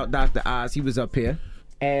talking about Dr. Oz. He was up here,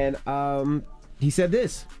 and he said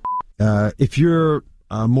this. If you're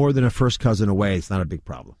more than a first cousin away, it's not a big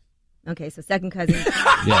problem. Okay, so second cousin.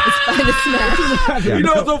 Yeah. It's fine to smash. You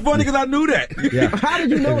know what's so funny? Because I knew that. Yeah. How did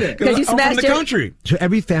you know that? Because you I'm smashed from the it. country. So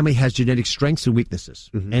every family has genetic strengths and weaknesses.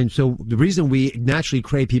 Mm-hmm. And so the reason we naturally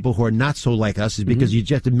crave people who are not so like us is because you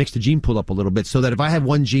just have to mix the gene pool up a little bit, so that if I have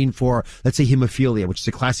one gene for, let's say, hemophilia, which is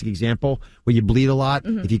a classic example, where you bleed a lot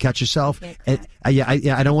if you cut yourself, I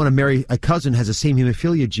don't want to marry a cousin who has the same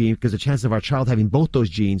hemophilia gene, because the chance of our child having both those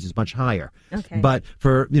genes is much higher. Okay. But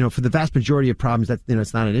for the vast majority of problems, that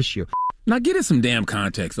it's not an issue. Now get us some damn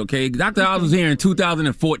context, okay? Dr. Oz was here in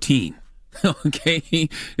 2014. Okay,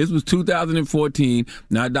 this was 2014.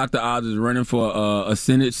 Now Dr. Oz is running for a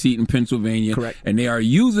Senate seat in Pennsylvania. Correct. And they are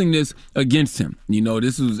using this against him.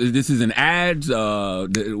 This is an ad.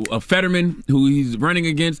 A Fetterman who he's running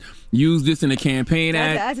against used this in a campaign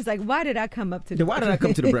ad. I was just like, why did I come up to the Why did I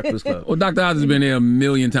come to the Breakfast Club? Well, Dr. Oz has been there a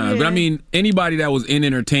million times. Yeah. But I mean, anybody that was in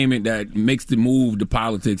entertainment that makes the move to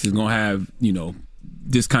politics is gonna have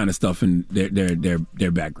this kind of stuff in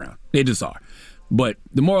their background. They just are. But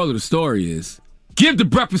the moral of the story is, give the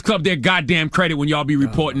Breakfast Club their goddamn credit when y'all be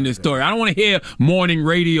reporting this story. I don't want to hear morning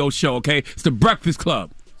radio show, okay? It's the Breakfast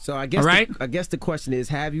Club. So I guess all right? I guess the question is,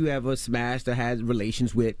 have you ever smashed or had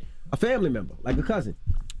relations with a family member, like a cousin?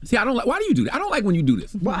 See, I don't like. Why do you do that? I don't like when you do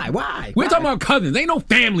this. Why? We're talking about cousins. Ain't no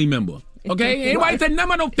family member. Okay? Anybody said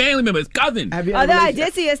nothing about no family member. It's cousin. Although I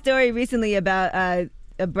did see a story recently about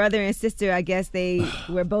a brother and sister. I guess they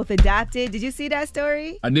were both adopted. Did you see that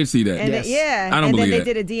story? I did see that. And yes. yeah. I don't believe then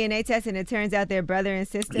they that. did a DNA test, and it turns out they're brother and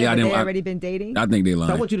sister. Yeah, they already been dating. I think they lied.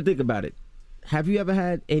 So I want you to think about it. Have you ever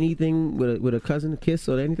had anything with a cousin, a kiss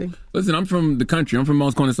or anything? Listen, I'm from the country. I'm from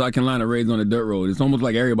Mounts Corner, South Carolina, raised on a dirt road. It's almost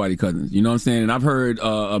like everybody cousins. You know what I'm saying? And I've heard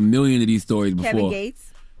a million of these stories before. Kevin Gates.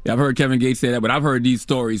 Yeah, I've heard Kevin Gates say that, but I've heard these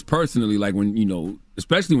stories personally, like when,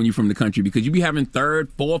 especially when you're from the country, because you be having third,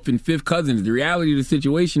 fourth, and fifth cousins. The reality of the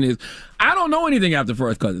situation is, I don't know anything after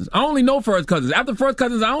first cousins. I only know first cousins. After first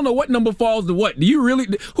cousins, I don't know what number falls to what. Do you really?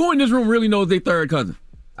 Who in this room really knows their third cousin?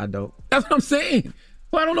 I don't. That's what I'm saying.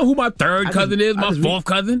 Well, I don't know who my third cousin is, my fourth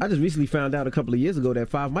cousin. I just recently found out a couple of years ago that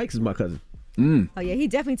 5 Mike is my cousin. Mm. Oh yeah, he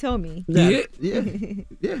definitely told me. Yeah.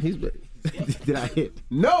 He's. Did I hit?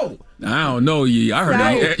 No. I don't know. I heard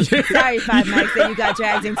that. Sorry, 5 Mics, that you got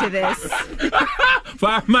dragged into this.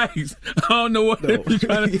 5 Mics. I don't know what you're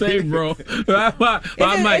trying to say, bro. Five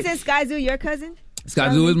Mics. Isn't Sky Zoo your cousin?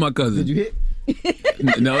 Sky Zoo is my cousin. Did you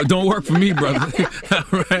hit? No, it don't work for me, brother. All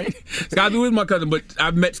right. Sky Zoo is my cousin, but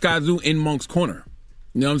I met Sky Zoo in Monk's Corner.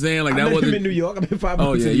 You know what I'm saying? Like I that met wasn't him in New York. I'm in 5 Oh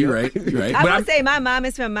months yeah, in New you're York. right. You're right. I But will say my mom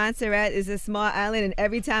is from Montserrat. It's a small island, and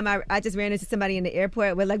every time I just ran into somebody in the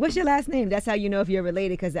airport, we're like, "What's your last name?" That's how you know if you're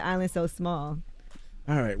related, because the island's so small.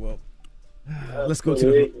 All right, well, let's go to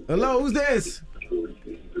the. Hello, who's this?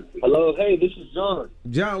 Hello, hey, this is John.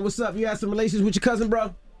 John, what's up? You had some relations with your cousin,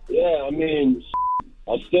 bro? Yeah, I mean,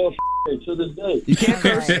 I still to this day. You can't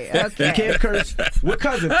curse. Okay. You can't curse. What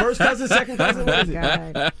cousin? First cousin, second cousin? What is it?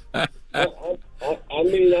 I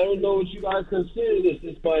mean, I don't know what you guys consider this.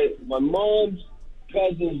 It's my mom's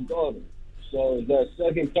cousin's daughter. So is that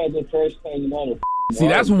second cousin, first cousin, I don't See,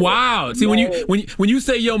 that's wild. See, when you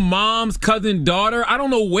say your mom's cousin daughter, I don't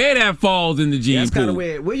know where that falls in the gene That's kind pool. of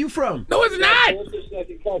weird. Where you from? No, it's not. What's the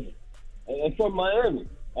second cousin? I'm from Miami.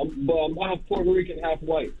 But I'm half Puerto Rican, half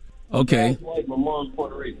white. Okay. That's like my mom's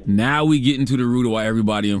Puerto Rican. Now we get into the root of why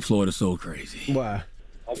everybody in Florida so crazy. Why?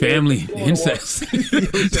 Family incest.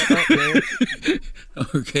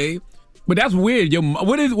 Okay, but that's weird.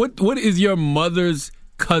 What is your mother's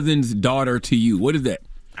cousin's daughter to you? What is that?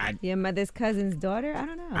 Your mother's cousin's daughter? I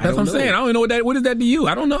don't know. That's what I'm saying. I don't know what is that to you.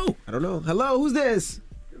 I don't know. Hello, who's this?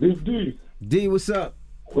 This D. D, what's up?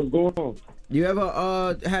 What's going on? You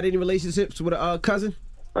ever had any relationships with a cousin?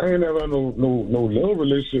 I ain't never had no love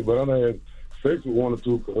relationship, but I done had sex with one or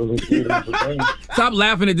two cousins. Stop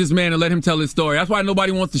laughing at this man and let him tell his story. That's why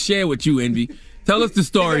nobody wants to share with you, Envy. Tell us the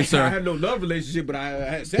story, sir. I had no love relationship, but I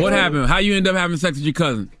had sex. What happened? How you end up having sex with your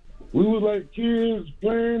cousin? We was like kids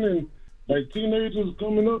playing and like teenagers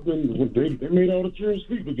coming up, and they made all the children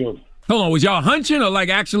sleep together. Hold on, was y'all hunching or like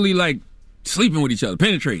actually like sleeping with each other,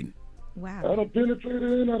 penetrating? Wow. I done penetrated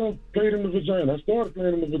and I done played in the vagina. I started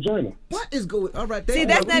playing in the vagina. What is going? All right. See,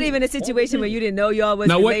 that's not even a situation where you didn't know y'all was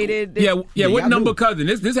Now, related. What number cousin?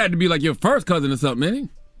 This had to be like your first cousin or something, ain't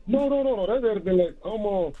it? No. That had to be like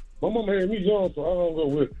my mom had me young, so I hung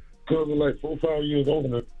up with cousin like 4 or 5 years older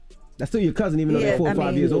than. That's still your cousin, even though they're 4 or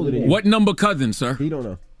 5 years older than you. What number cousin, sir? He don't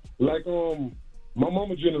know. Like my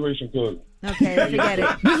mama generation cousin. Okay, forget it.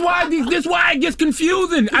 This is why it gets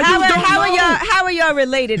confusing. How are y'all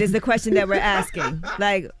related is the question that we're asking.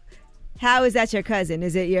 Like, how is that your cousin?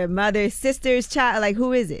 Is it your mother's sister's child? Like,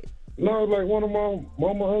 who is it? No, like one of my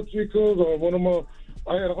mama auntie cousins or one of my,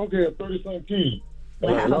 I had an uncle had 30-something kids.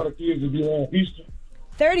 Wow. A lot of kids would be on Easter.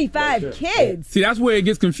 35 kids. See, that's where it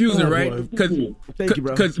gets confusing, right? Thank you,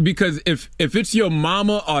 bro. Because if it's your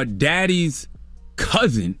mama or daddy's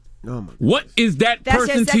cousin, what is that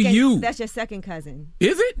person to you? That's your second cousin.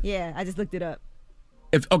 Is it? Yeah, I just looked it up.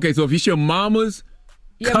 So if it's your mama's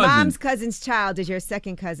Your cousin, mom's cousin's child is your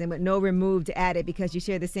second cousin with no removed added because you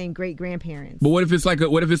share the same great grandparents. but what if it's like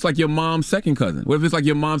your mom's second cousin? What if it's like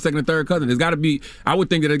your mom's second and third cousin? It's got to be. I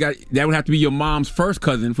would think that would have to be your mom's first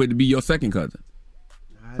cousin for it to be your second cousin,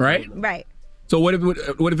 right? Right. So what if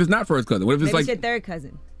it's not first cousin? What if it's Maybe like it's your third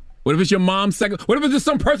cousin. What if it's your mom's second? What if it's just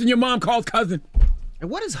some person your mom calls cousin?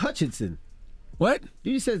 And what is Hutchinson? What?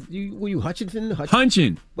 You said were you Hutchinson?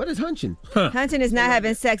 Hunching. What is hunching? Hunting is not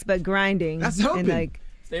having sex but grinding. That's humping. And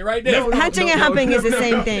stay right there. Hunching and humping is the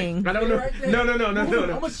same thing. I don't know. No. I'm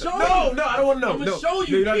gonna show you. No, I don't want to know. I'm gonna show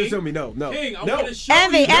you. You're not gonna show me. No. King, I want to show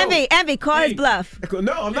you. Envy, call his bluff.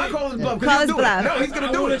 No, I'm not calling his bluff. Call his bluff. No, he's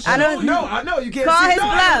gonna do it. I don't. No, I know you can't. Call see. his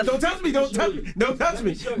bluff. Don't touch me. Don't touch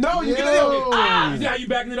me. No, you You see how you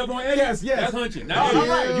backing it up on Eddie? Yes. That's hunching. Now, All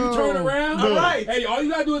right. you turn around. All right. Hey, all you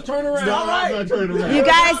gotta do is turn around. All right. You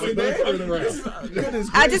guys,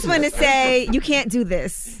 I just want to say you can't do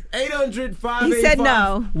this. 800-585-105. He said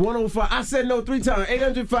no. 105. I said no 3 times.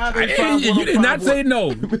 800-585-105. You did not say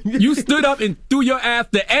no. You stood up and threw your ass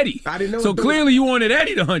to Eddie. I didn't know. So clearly you wanted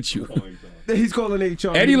Eddie to hunt you. He's calling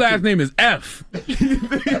HR. Eddie's last name is F.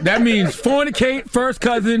 That means fornicate, first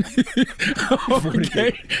cousin.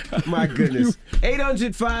 Okay. My goodness.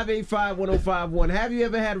 800-585-1051. Have you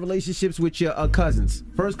ever had relationships with your cousins?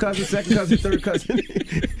 First cousin, second cousin, third cousin?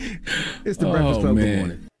 It's the Breakfast Club. Good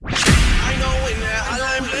morning.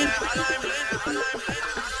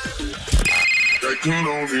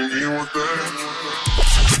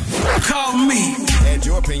 Call me. Add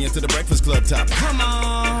your opinion to the Breakfast Club topic. Come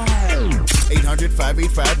on.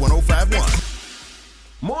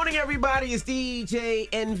 800-585-1051. Morning, everybody. It's DJ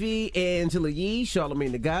Envy, Angela Yee,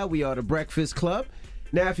 Charlamagne the Guy. We are the Breakfast Club.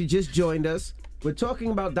 Now, if you just joined us, we're talking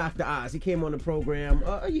about Dr. Oz. He came on the program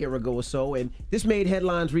a year ago or so, and this made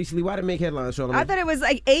headlines recently. Why did it make headlines, Charlamagne? I thought it was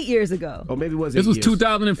like 8 years ago. Oh, maybe it was 8 This was years.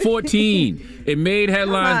 2014. It made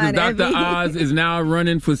headlines because Dr. Oz is now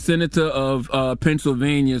running for senator of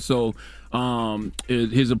Pennsylvania. So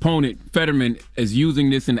his opponent, Fetterman, is using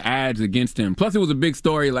this in ads against him. Plus, it was a big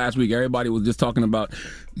story last week. Everybody was just talking about.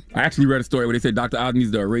 I actually read a story where they said Dr. Oz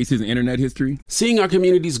needs to erase his internet history. Seeing our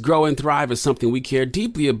communities grow and thrive is something we care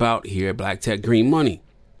deeply about here at Black Tech Green Money.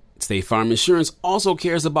 State Farm Insurance also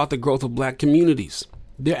cares about the growth of Black communities.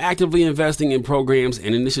 They're actively investing in programs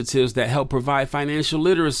and initiatives that help provide financial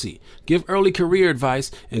literacy, give early career advice,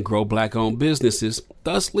 and grow Black-owned businesses,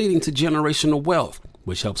 thus leading to generational wealth,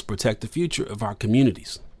 which helps protect the future of our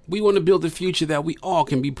communities. We want to build a future that we all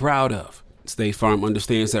can be proud of. State Farm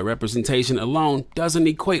understands that representation alone doesn't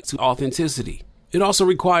equate to authenticity. It also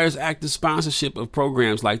requires active sponsorship of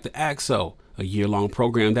programs like the AXO, a year-long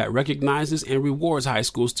program that recognizes and rewards high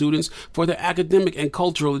school students for their academic and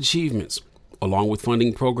cultural achievements, along with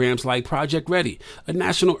funding programs like Project Ready, a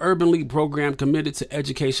National Urban League program committed to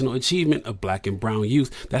educational achievement of Black and brown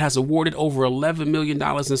youth that has awarded over $11 million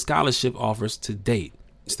in scholarship offers to date.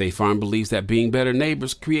 State Farm believes that being better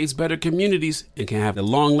neighbors creates better communities and can have a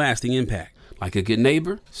long-lasting impact. Like a good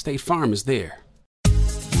neighbor, State Farm is there.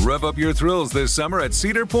 Rev up your thrills this summer at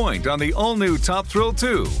Cedar Point on the all-new Top Thrill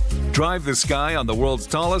 2. Drive the sky on the world's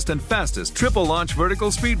tallest and fastest triple-launch vertical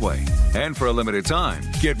speedway. And for a limited time,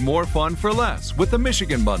 get more fun for less with the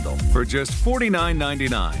Michigan Bundle for just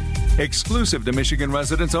 $49.99. Exclusive to Michigan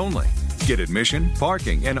residents only. Get admission,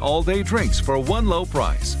 parking, and all-day drinks for one low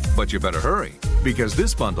price. But you better hurry, because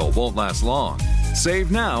this bundle won't last long.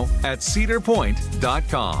 Save now at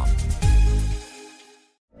cedarpoint.com.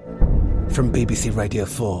 From BBC Radio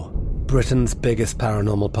 4, Britain's biggest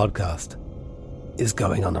paranormal podcast is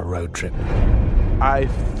going on a road trip. I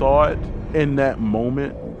thought in that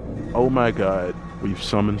moment, oh my God, we've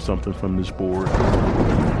summoned something from this board.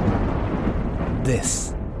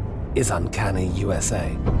 This is Uncanny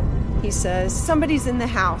USA. He says, somebody's in the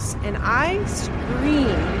house, and I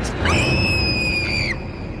screamed.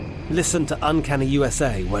 Listen to Uncanny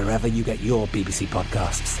USA wherever you get your BBC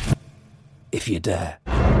podcasts, if you dare.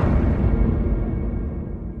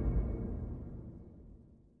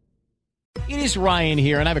 It is Ryan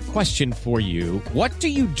here, and I have a question for you. What do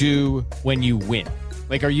you do when you win?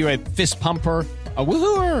 Like, are you a fist pumper, a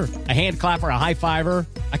woohooer, a hand clapper, a high fiver?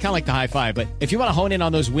 I kind of like the high five, but if you want to hone in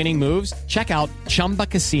on those winning moves, check out Chumba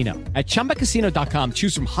Casino. At ChumbaCasino.com,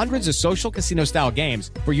 choose from hundreds of social casino-style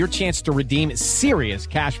games for your chance to redeem serious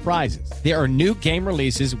cash prizes. There are new game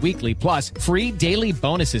releases weekly, plus free daily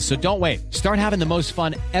bonuses. So don't wait. Start having the most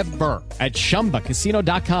fun ever at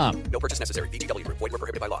ChumbaCasino.com. No purchase necessary. VGW. Void where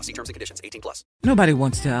prohibited by law. See terms and conditions. 18+. Nobody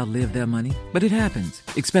wants to outlive their money, but it happens,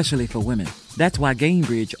 especially for women. That's why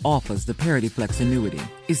Gainbridge offers the Parity Flex annuity.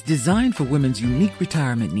 It's designed for women's unique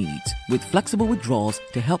retirement needs, with flexible withdrawals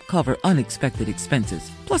to help cover unexpected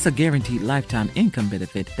expenses, plus a guaranteed lifetime income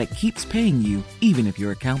benefit that keeps paying you even if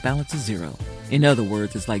your account balance is zero. In other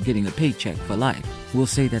words, it's like getting a paycheck for life. We'll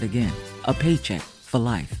say that again. A paycheck for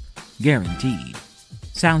life. Guaranteed.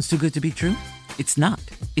 Sounds too good to be true? It's not.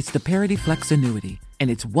 It's the Parity Flex annuity,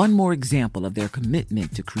 and it's one more example of their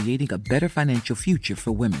commitment to creating a better financial future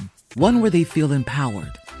for women. One where they feel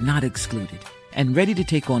empowered, not excluded, and ready to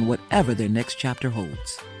take on whatever their next chapter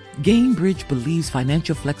holds. Gainbridge believes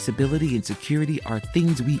financial flexibility and security are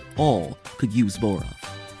things we all could use more of.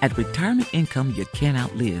 At retirement income you can't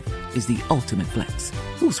outlive is the ultimate flex.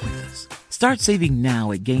 Who's with us? Start saving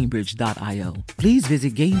now at Gainbridge.io. Please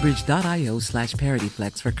visit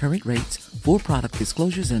Gainbridge.io/ParityFlex for current rates, for product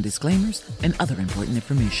disclosures and disclaimers, and other important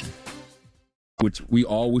information. Which we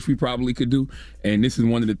all wish we probably could do. And this is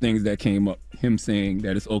one of the things that came up, him saying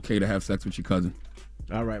that it's okay to have sex with your cousin.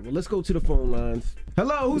 All right, well, let's go to the phone lines.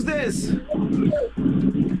 Hello, who's this?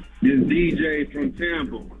 This DJ from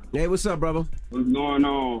Tampa. Hey, what's up, brother? What's going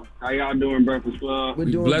on? How y'all doing, Breakfast Club? We're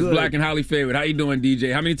doing Blessed, good. black, and highly favored. How you doing,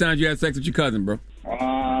 DJ? How many times you had sex with your cousin, bro?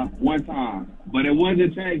 One time. But it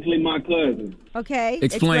wasn't technically my cousin. Okay,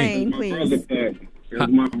 Explain, please. My brother cousin. It was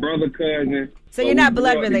my brother cousin. So you're not we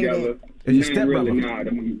blood grew up related? together. It's your Man, stepbrother. really not.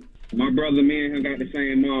 My brother, me and him got the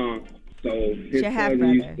same mom. So his Your cousin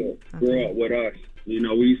half-brother. used to grow up with us. You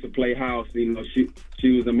know, we used to play house. You know,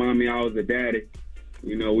 she was the mommy, I was the daddy.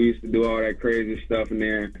 You know, we used to do all that crazy stuff in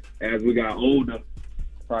there. As we got older,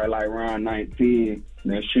 probably like around 19,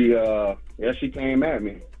 then she came at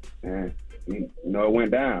me. And, you know, it went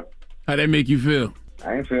down. How'd that make you feel?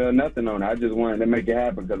 I ain't feel nothing on it. I just wanted to make it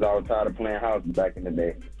happen because I was tired of playing house back in the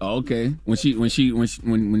day. Oh, okay. When she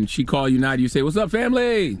called you now, do you say, "What's up,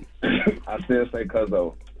 family"? I still say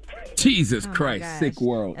cuzzo. Jesus Oh, Christ, gosh. sick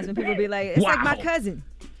world. That's when people be like, it's like my Wow. cousin.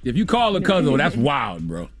 If you call a cousin, that's wild,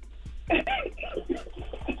 bro.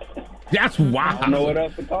 That's I wild. don't know what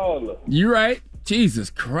else to call her. You right? Jesus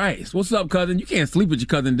Christ. What's up, cousin? You can't sleep with your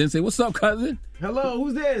cousin and then say, "What's up, cousin?" Hello,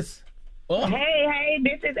 who's this? Oh. Hey,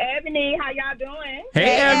 this is Ebony. How y'all doing?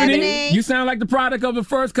 Hey, Ebony. You sound like the product of a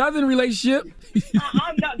first cousin relationship. No,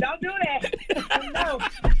 don't do that. no,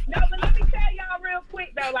 but let me tell y'all real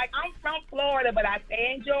quick, though. Like, I'm from Florida, but I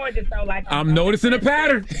stay in Georgia, so, like... I'm noticing a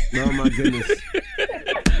pattern. Oh, my goodness.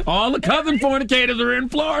 All the cousin fornicators are in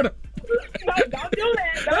Florida. No, don't do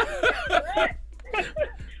that. Don't do that.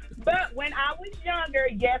 But when I was younger,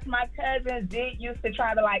 yes, my cousins did used to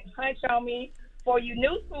try to, like, hunch on me. For you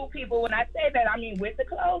new school people, when I say that, I mean with the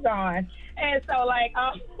clothes on. And so, like,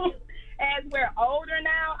 as we're older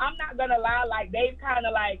now, I'm not going to lie, like, they've kind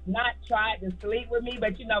of, like, not tried to sleep with me,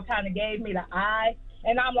 but, you know, kind of gave me the eye.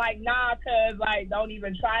 And I'm like, nah, cuz, like, don't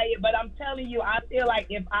even try it. But I'm telling you, I feel like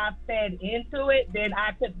if I fed into it, then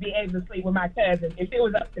I could be able to sleep with my cousin if it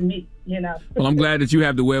was up to me, you know. Well, I'm glad that you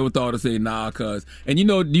have the wherewithal to say nah, cuz. And do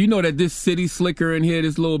you know that this city slicker in here,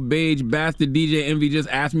 this little beige bastard DJ Envy just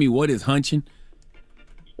asked me what is hunching?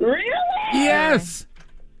 Really? Yes.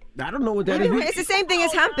 I don't know what that is. It's the same thing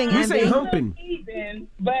as humping. You say MB. humping.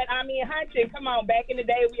 But I mean, hunching. Come on, back in the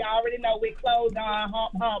day, we already know with clothes on,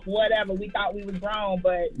 hump, whatever. We thought we was grown,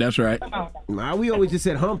 but That's right. come on. Nah, we always just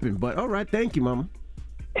said humping, but all right, thank you, Mama.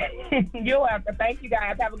 You're welcome. Thank you,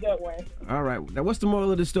 guys. Have a good one. All right, now what's the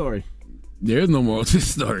moral of the story? There is no moral to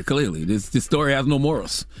this story, clearly. This story has no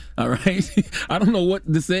morals, all right? I don't know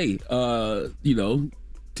what to say,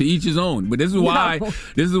 to each his own. But this is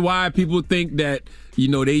why people think that,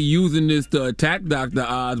 they using this to attack Dr.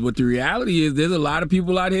 Oz. But the reality is there's a lot of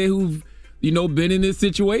people out here who've, been in this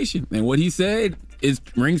situation. And what he said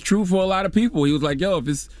rings true for a lot of people. He was like, yo, if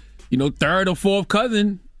it's, third or fourth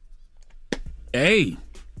cousin, hey,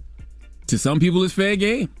 to some people it's fair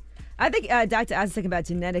game. I think Dr. Oz is talking about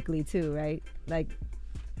genetically too, right? Like,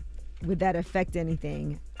 would that affect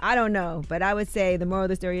anything? I don't know, but I would say the moral of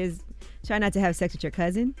the story is try not to have sex with your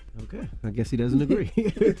cousin. Okay, I guess he doesn't agree.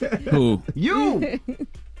 Who? You!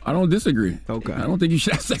 I don't disagree. Okay. I don't think you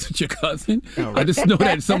should have sex with your cousin. Right. I just know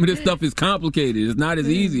that some of this stuff is complicated. It's not as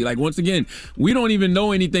easy. Like, once again, we don't even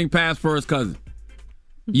know anything past first cousin.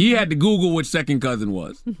 You had to Google what second cousin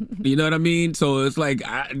was. You know what I mean? So it's like...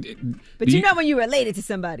 But you know when you're related to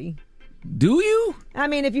somebody. Do you? I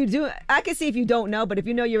mean, if you do, I can see if you don't know, but if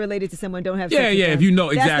you know you're related to someone, don't have sex with Yeah, them. if you know,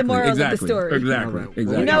 That's exactly. the moral exactly, of the story. Exactly. Right.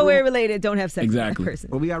 Exactly. You know we're related, don't have sex Exactly. with that person.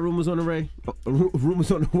 Well, we got rumors on the way.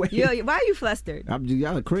 Rumors on the way. Yo, why are you flustered?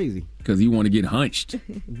 Y'all are crazy. Because he want to get hunched.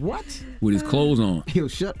 What? With his clothes on. Yo,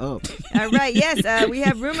 shut up. All right, yes, we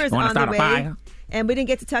have rumors Wanna on the start a way. fire? And we didn't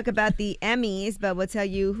get to talk about the Emmys, but we'll tell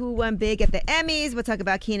you who won big at the Emmys. We'll talk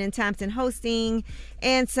about Kenan Thompson hosting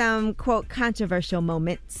and some, quote, controversial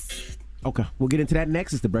moments. Okay, we'll get into that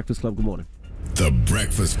next. It's The Breakfast Club. Good morning. The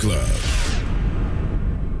Breakfast Club.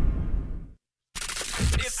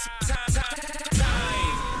 It's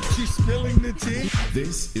time. She's spilling the tea.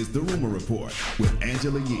 This is The Rumor Report with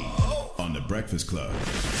Angela Yee on The Breakfast Club.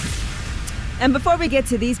 And before we get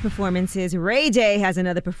to these performances, Ray J has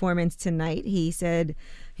another performance tonight. He said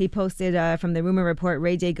he posted from the Rumor Report,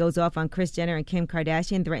 Ray J goes off on Kris Jenner and Kim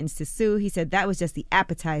Kardashian, threatens to sue. He said that was just the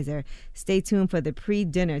appetizer. Stay tuned for the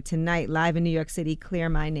pre-dinner tonight, live in New York City. Clear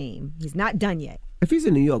my name. He's not done yet. If he's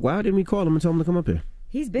in New York, why didn't we call him and tell him to come up here?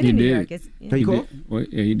 He's been in New York. Did you call? Well,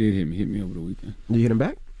 yeah, he did hit me over the weekend. Did you hit him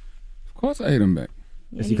back? Of course I hit him back.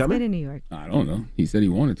 Yeah, Is he coming? been in New York. I don't know. He said he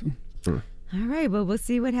wanted to. All right, well, we'll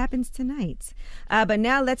see what happens tonight. But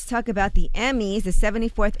now let's talk about the Emmys, the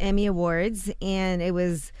 74th Emmy Awards. And it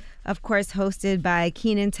was, of course, hosted by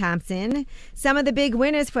Kenan Thompson. Some of the big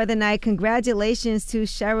winners for the night. Congratulations to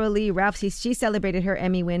Cheryl Lee Ralph. She celebrated her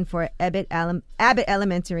Emmy win for Abbott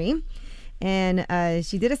Elementary. And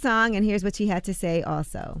she did a song, and here's what she had to say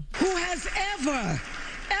also. Who has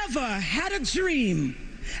ever had a dream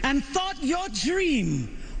and thought your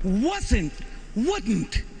dream wouldn't,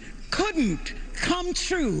 couldn't come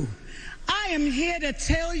true? I am here to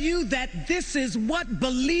tell you that this is what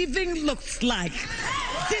believing looks like.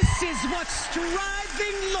 This is what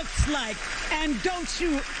striving looks like. And don't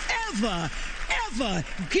you ever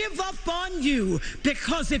give up on you,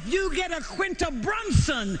 because if you get a Quinta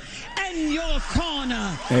Brunson in your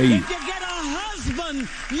corner, if you get a husband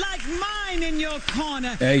like mine in your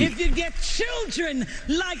corner, if you get children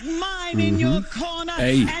like mine in your corner,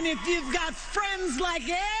 and if you've got friends like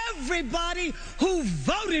everybody who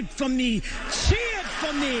voted for me, cheered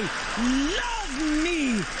for me, love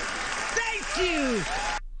me, thank you.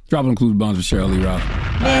 Dropping clues bombs for Cheryl Lee Ralph.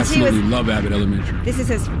 I absolutely love Abbott Elementary. This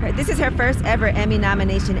is her first ever Emmy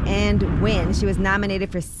nomination and win. She was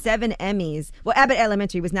nominated for 7 Emmys. Well, Abbott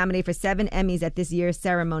Elementary was nominated for 7 Emmys at this year's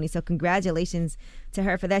ceremony. So congratulations to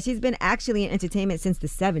her for that. She's been actually in entertainment since the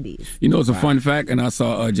 70s. You know, it's a fun fact, and I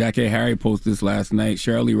saw Jackie Harry post this last night.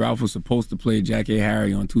 Cheryl Lee Ralph was supposed to play Jackie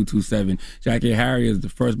Harry on 227. Jackie Harry is the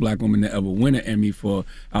first black woman to ever win an Emmy for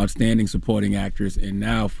Outstanding Supporting Actress, and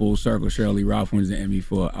now, full circle, Cheryl Lee Ralph wins an Emmy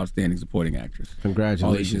for Outstanding Supporting Actress.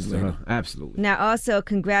 Congratulations to her. Absolutely. Now, also,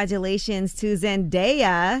 congratulations to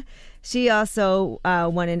Zendaya. She also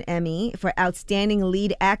won an Emmy for Outstanding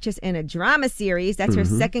Lead Actress in a Drama Series. That's her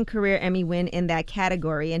second career Emmy win in that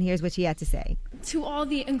category. And here's what she had to say. To all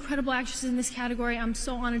the incredible actresses in this category, I'm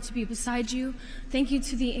so honored to be beside you. Thank you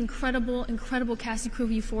to the incredible cast and crew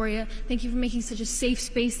of Euphoria. Thank you for making such a safe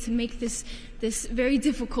space to make this very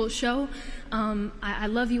difficult show. I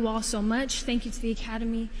love you all so much. Thank you to the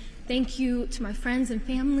Academy. Thank you to my friends and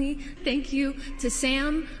family. Thank you to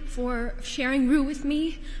Sam for sharing Rue with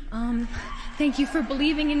me. Thank you for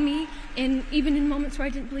believing in me, and even in moments where I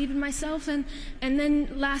didn't believe in myself. And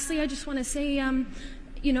then lastly, I just want to say,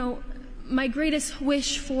 you know, my greatest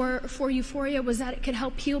wish for Euphoria was that it could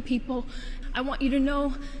help heal people I want you to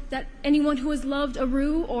know that anyone who has loved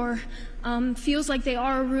Aru or feels like they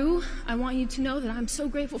are Aru, I want you to know that I'm so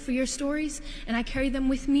grateful for your stories, and I carry them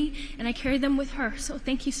with me, and I carry them with her. So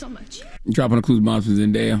thank you so much. Dropping a clues bomb for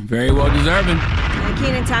Zendaya. Very well deserving.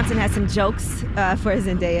 Kenan Thompson has some jokes for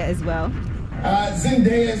Zendaya as well.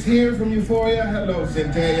 Zendaya's here from Euphoria. Hello,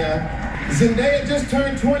 Zendaya. Zendaya just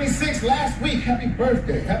turned 26 last week. Happy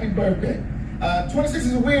birthday. Happy birthday. 26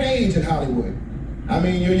 is a weird age in Hollywood. I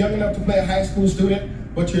mean, you're young enough to play a high school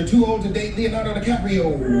student, but you're too old to date Leonardo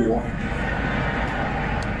DiCaprio.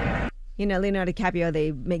 You know, Leonardo DiCaprio,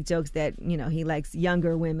 they make jokes that, you know, he likes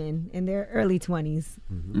younger women in their early 20s.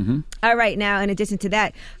 Mm-hmm. All right, now, in addition to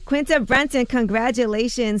that, Quinta Brunson,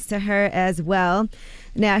 congratulations to her as well.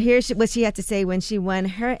 Now, here's what she had to say when she won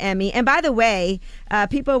her Emmy. And by the way,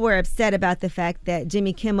 people were upset about the fact that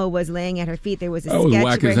Jimmy Kimmel was laying at her feet. There was a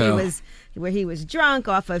sketch where he was drunk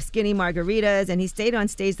off of skinny margaritas, and he stayed on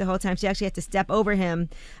stage the whole time. She actually had to step over him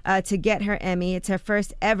to get her Emmy. It's her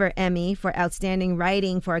first ever Emmy for outstanding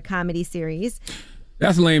writing for a comedy series.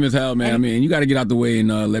 That's lame as hell, man. I mean, you got to get out the way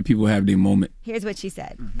and let people have their moment. Here's what she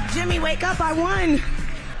said. Jimmy, wake up, I won.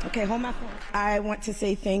 Okay, hold my phone. I want to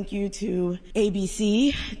say thank you to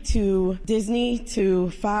ABC, to Disney, to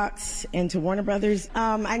Fox, and to Warner Brothers.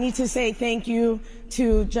 I need to say thank you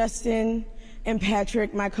to Justin and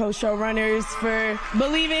Patrick, my co-showrunners, for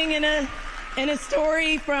believing in a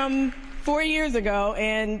story from 4 years ago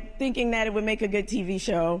and thinking that it would make a good TV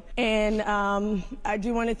show. And I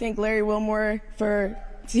do want to thank Larry Wilmore for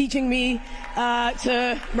teaching me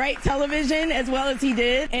to write television as well as he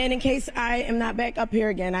did. And in case I am not back up here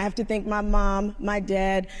again, I have to thank my mom, my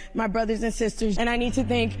dad, my brothers and sisters, and I need to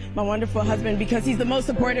thank my wonderful husband because he's the most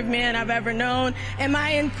supportive man I've ever known, and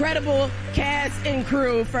my incredible cast and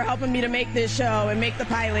crew for helping me to make this show and make the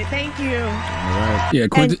pilot. Thank you. All right. Yeah,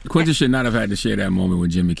 Quinta should not have had to share that moment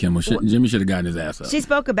with Jimmy Kimmel. Jimmy should have gotten his ass up. She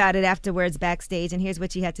spoke about it afterwards backstage, and here's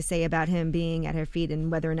what she had to say about him being at her feet and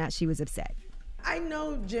whether or not she was upset. I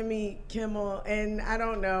know Jimmy Kimmel, and I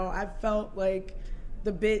don't know. I felt like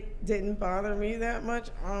the bit didn't bother me that much.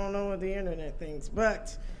 I don't know what the internet thinks,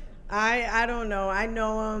 but I don't know. I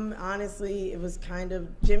know him. Honestly, it was kind of,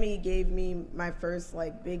 Jimmy gave me my first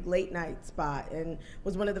like big late night spot and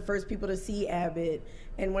was one of the first people to see Abbott,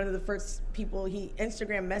 and one of the first people, he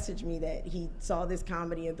Instagram messaged me that he saw this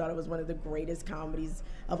comedy and thought it was one of the greatest comedies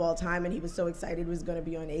of all time, and he was so excited it was going to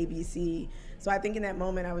be on ABC. So I think in that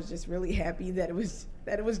moment I was just really happy that it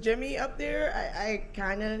was Jimmy up there. I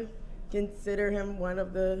kind of consider him one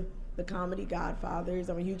of the comedy godfathers.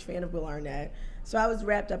 I'm a huge fan of Will Arnett. So I was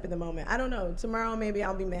wrapped up in the moment. I don't know. Tomorrow maybe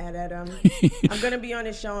I'll be mad at him. I'm going to be on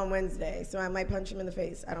his show on Wednesday, so I might punch him in the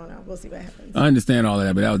face. I don't know. We'll see what happens. I understand all of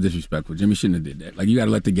that, but that was disrespectful. Jimmy shouldn't have did that. Like, you got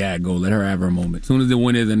to let the gag go. Let her have her moment. As soon as the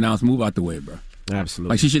win is announced, move out the way, bro. Absolutely.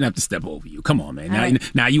 Like, she shouldn't have to step over you. Come on, man.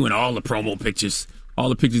 Now you in all the promo pictures. All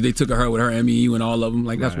the pictures they took of her with her Emmy, you and all of them.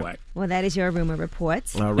 Like, that's whack. Well, that is your rumor report.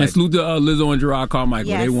 All right. And salute to Lizzo and Gerard Carmichael.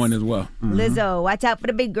 Yes. They won as well. Mm-hmm. Lizzo, watch out for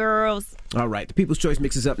the big girls. All right. The People's Choice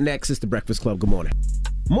Mix is up next. It's The Breakfast Club. Good morning.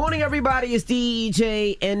 Morning, everybody. It's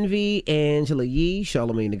DJ Envy, Angela Yee,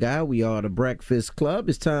 Charlamagne the Guy. We are The Breakfast Club.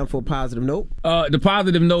 It's time for a positive note. The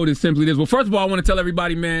positive note is simply this. Well, first of all, I want to tell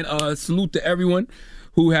everybody, man, salute to everyone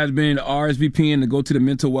who has been RSVPing to go to the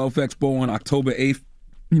Mental Wealth Expo on October 8th.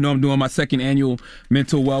 You know, I'm doing my second annual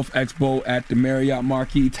Mental Wealth Expo at the Marriott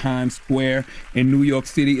Marquis Times Square in New York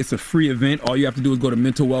City. It's a free event. All you have to do is go to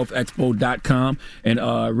mentalwealthexpo.com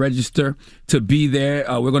and register to be there.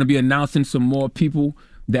 We're going to be announcing some more people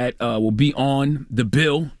that will be on the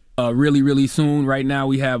bill really, really soon. Right now,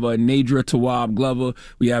 we have Nadra Tawwab Glover.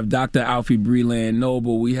 We have Dr. Alfie Breland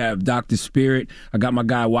Noble. We have Dr. Spirit. I got my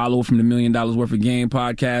guy Wallow from the $1 Million Worth of Game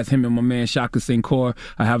podcast. Him and my man Shaka Senkor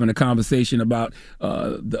are having a conversation about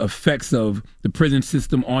the effects of the prison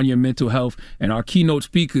system on your mental health. And our keynote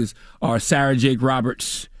speakers are Sarah Jake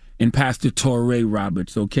Roberts and Pastor Torrey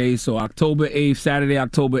Roberts, okay? So October 8th, Saturday,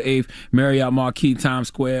 October 8th, Marriott Marquis, Times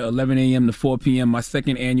Square, 11 a.m. to 4 p.m., my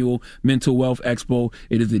second annual Mental Wealth Expo.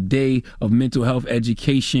 It is a day of mental health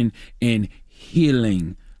education and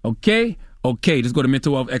healing, okay? Okay, just go to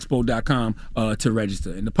mentalwealthexpo.com to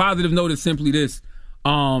register. And the positive note is simply this.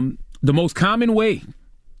 The most common way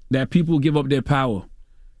that people give up their power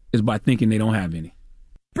is by thinking they don't have any.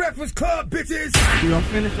 Breakfast Club, bitches! Y'all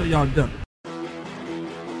finished or y'all done?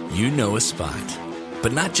 You know a spot,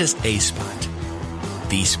 but not just a spot,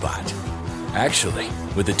 the spot. Actually,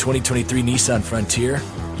 with the 2023 Nissan Frontier,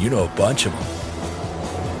 you know a bunch of them.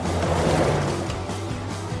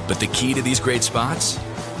 But the key to these great spots?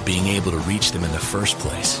 Being able to reach them in the first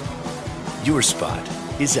place. Your spot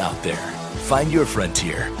is out there, Find your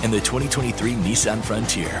frontier in the 2023 Nissan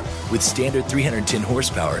Frontier with standard 310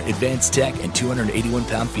 horsepower, advanced tech, and 281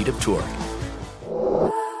 pound-feet of torque.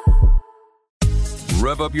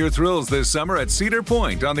 Rev up your thrills this summer at Cedar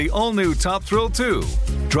Point on the all-new Top Thrill 2.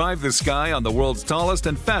 Drive the sky on the world's tallest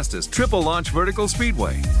and fastest triple-launch vertical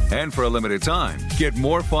speedway. And for a limited time, get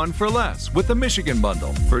more fun for less with the Michigan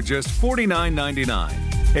Bundle for just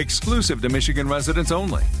 $49.99. Exclusive to Michigan residents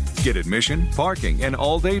only. Get admission, parking, and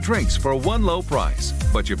all-day drinks for one low price.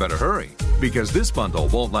 But you better hurry, because this bundle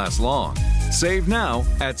won't last long. Save now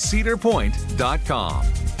at cedarpoint.com.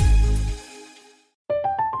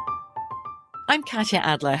 I'm Katya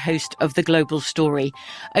Adler, host of The Global Story.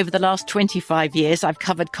 Over the last 25 years, I've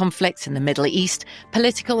covered conflicts in the Middle East,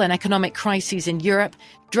 political and economic crises in Europe,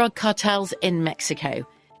 drug cartels in Mexico.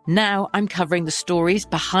 Now I'm covering the stories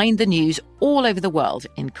behind the news all over the world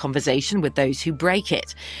in conversation with those who break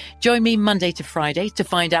it. Join me Monday to Friday to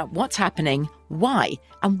find out what's happening, why,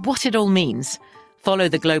 and what it all means. Follow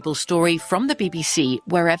The Global Story from the BBC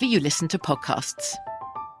wherever you listen to podcasts.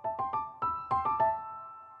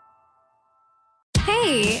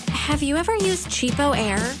 Hey, have you ever used Cheapo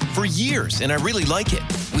Air? For years, and I really like it.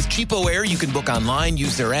 With Cheapo Air, you can book online,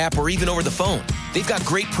 use their app, or even over the phone. They've got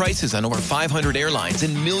great prices on over 500 airlines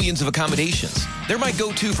and millions of accommodations. They're my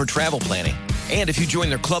go-to for travel planning. And if you join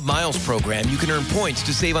their Club Miles program, you can earn points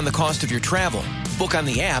to save on the cost of your travel. Book on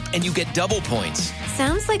the app, and you get double points.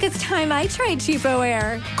 Sounds like it's time I tried Cheapo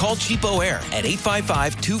Air. Call Cheapo Air at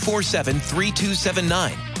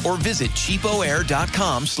 855-247-3279 or visit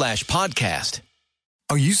cheapoair.com/podcast.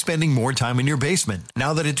 Are you spending more time in your basement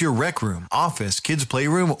now that it's your rec room, office, kids'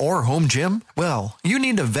 playroom, or home gym? Well, you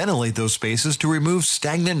need to ventilate those spaces to remove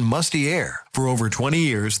stagnant, musty air. For over 20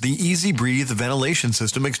 years, the Easy Breathe ventilation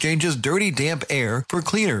system exchanges dirty, damp air for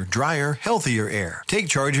cleaner, drier, healthier air. Take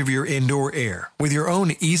charge of your indoor air with your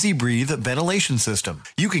own Easy Breathe ventilation system.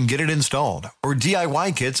 You can get it installed, or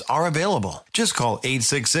DIY kits are available. Just call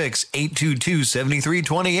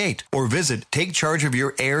 866-822-7328 or visit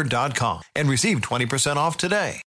takechargeofyourair.com and receive 20% off today.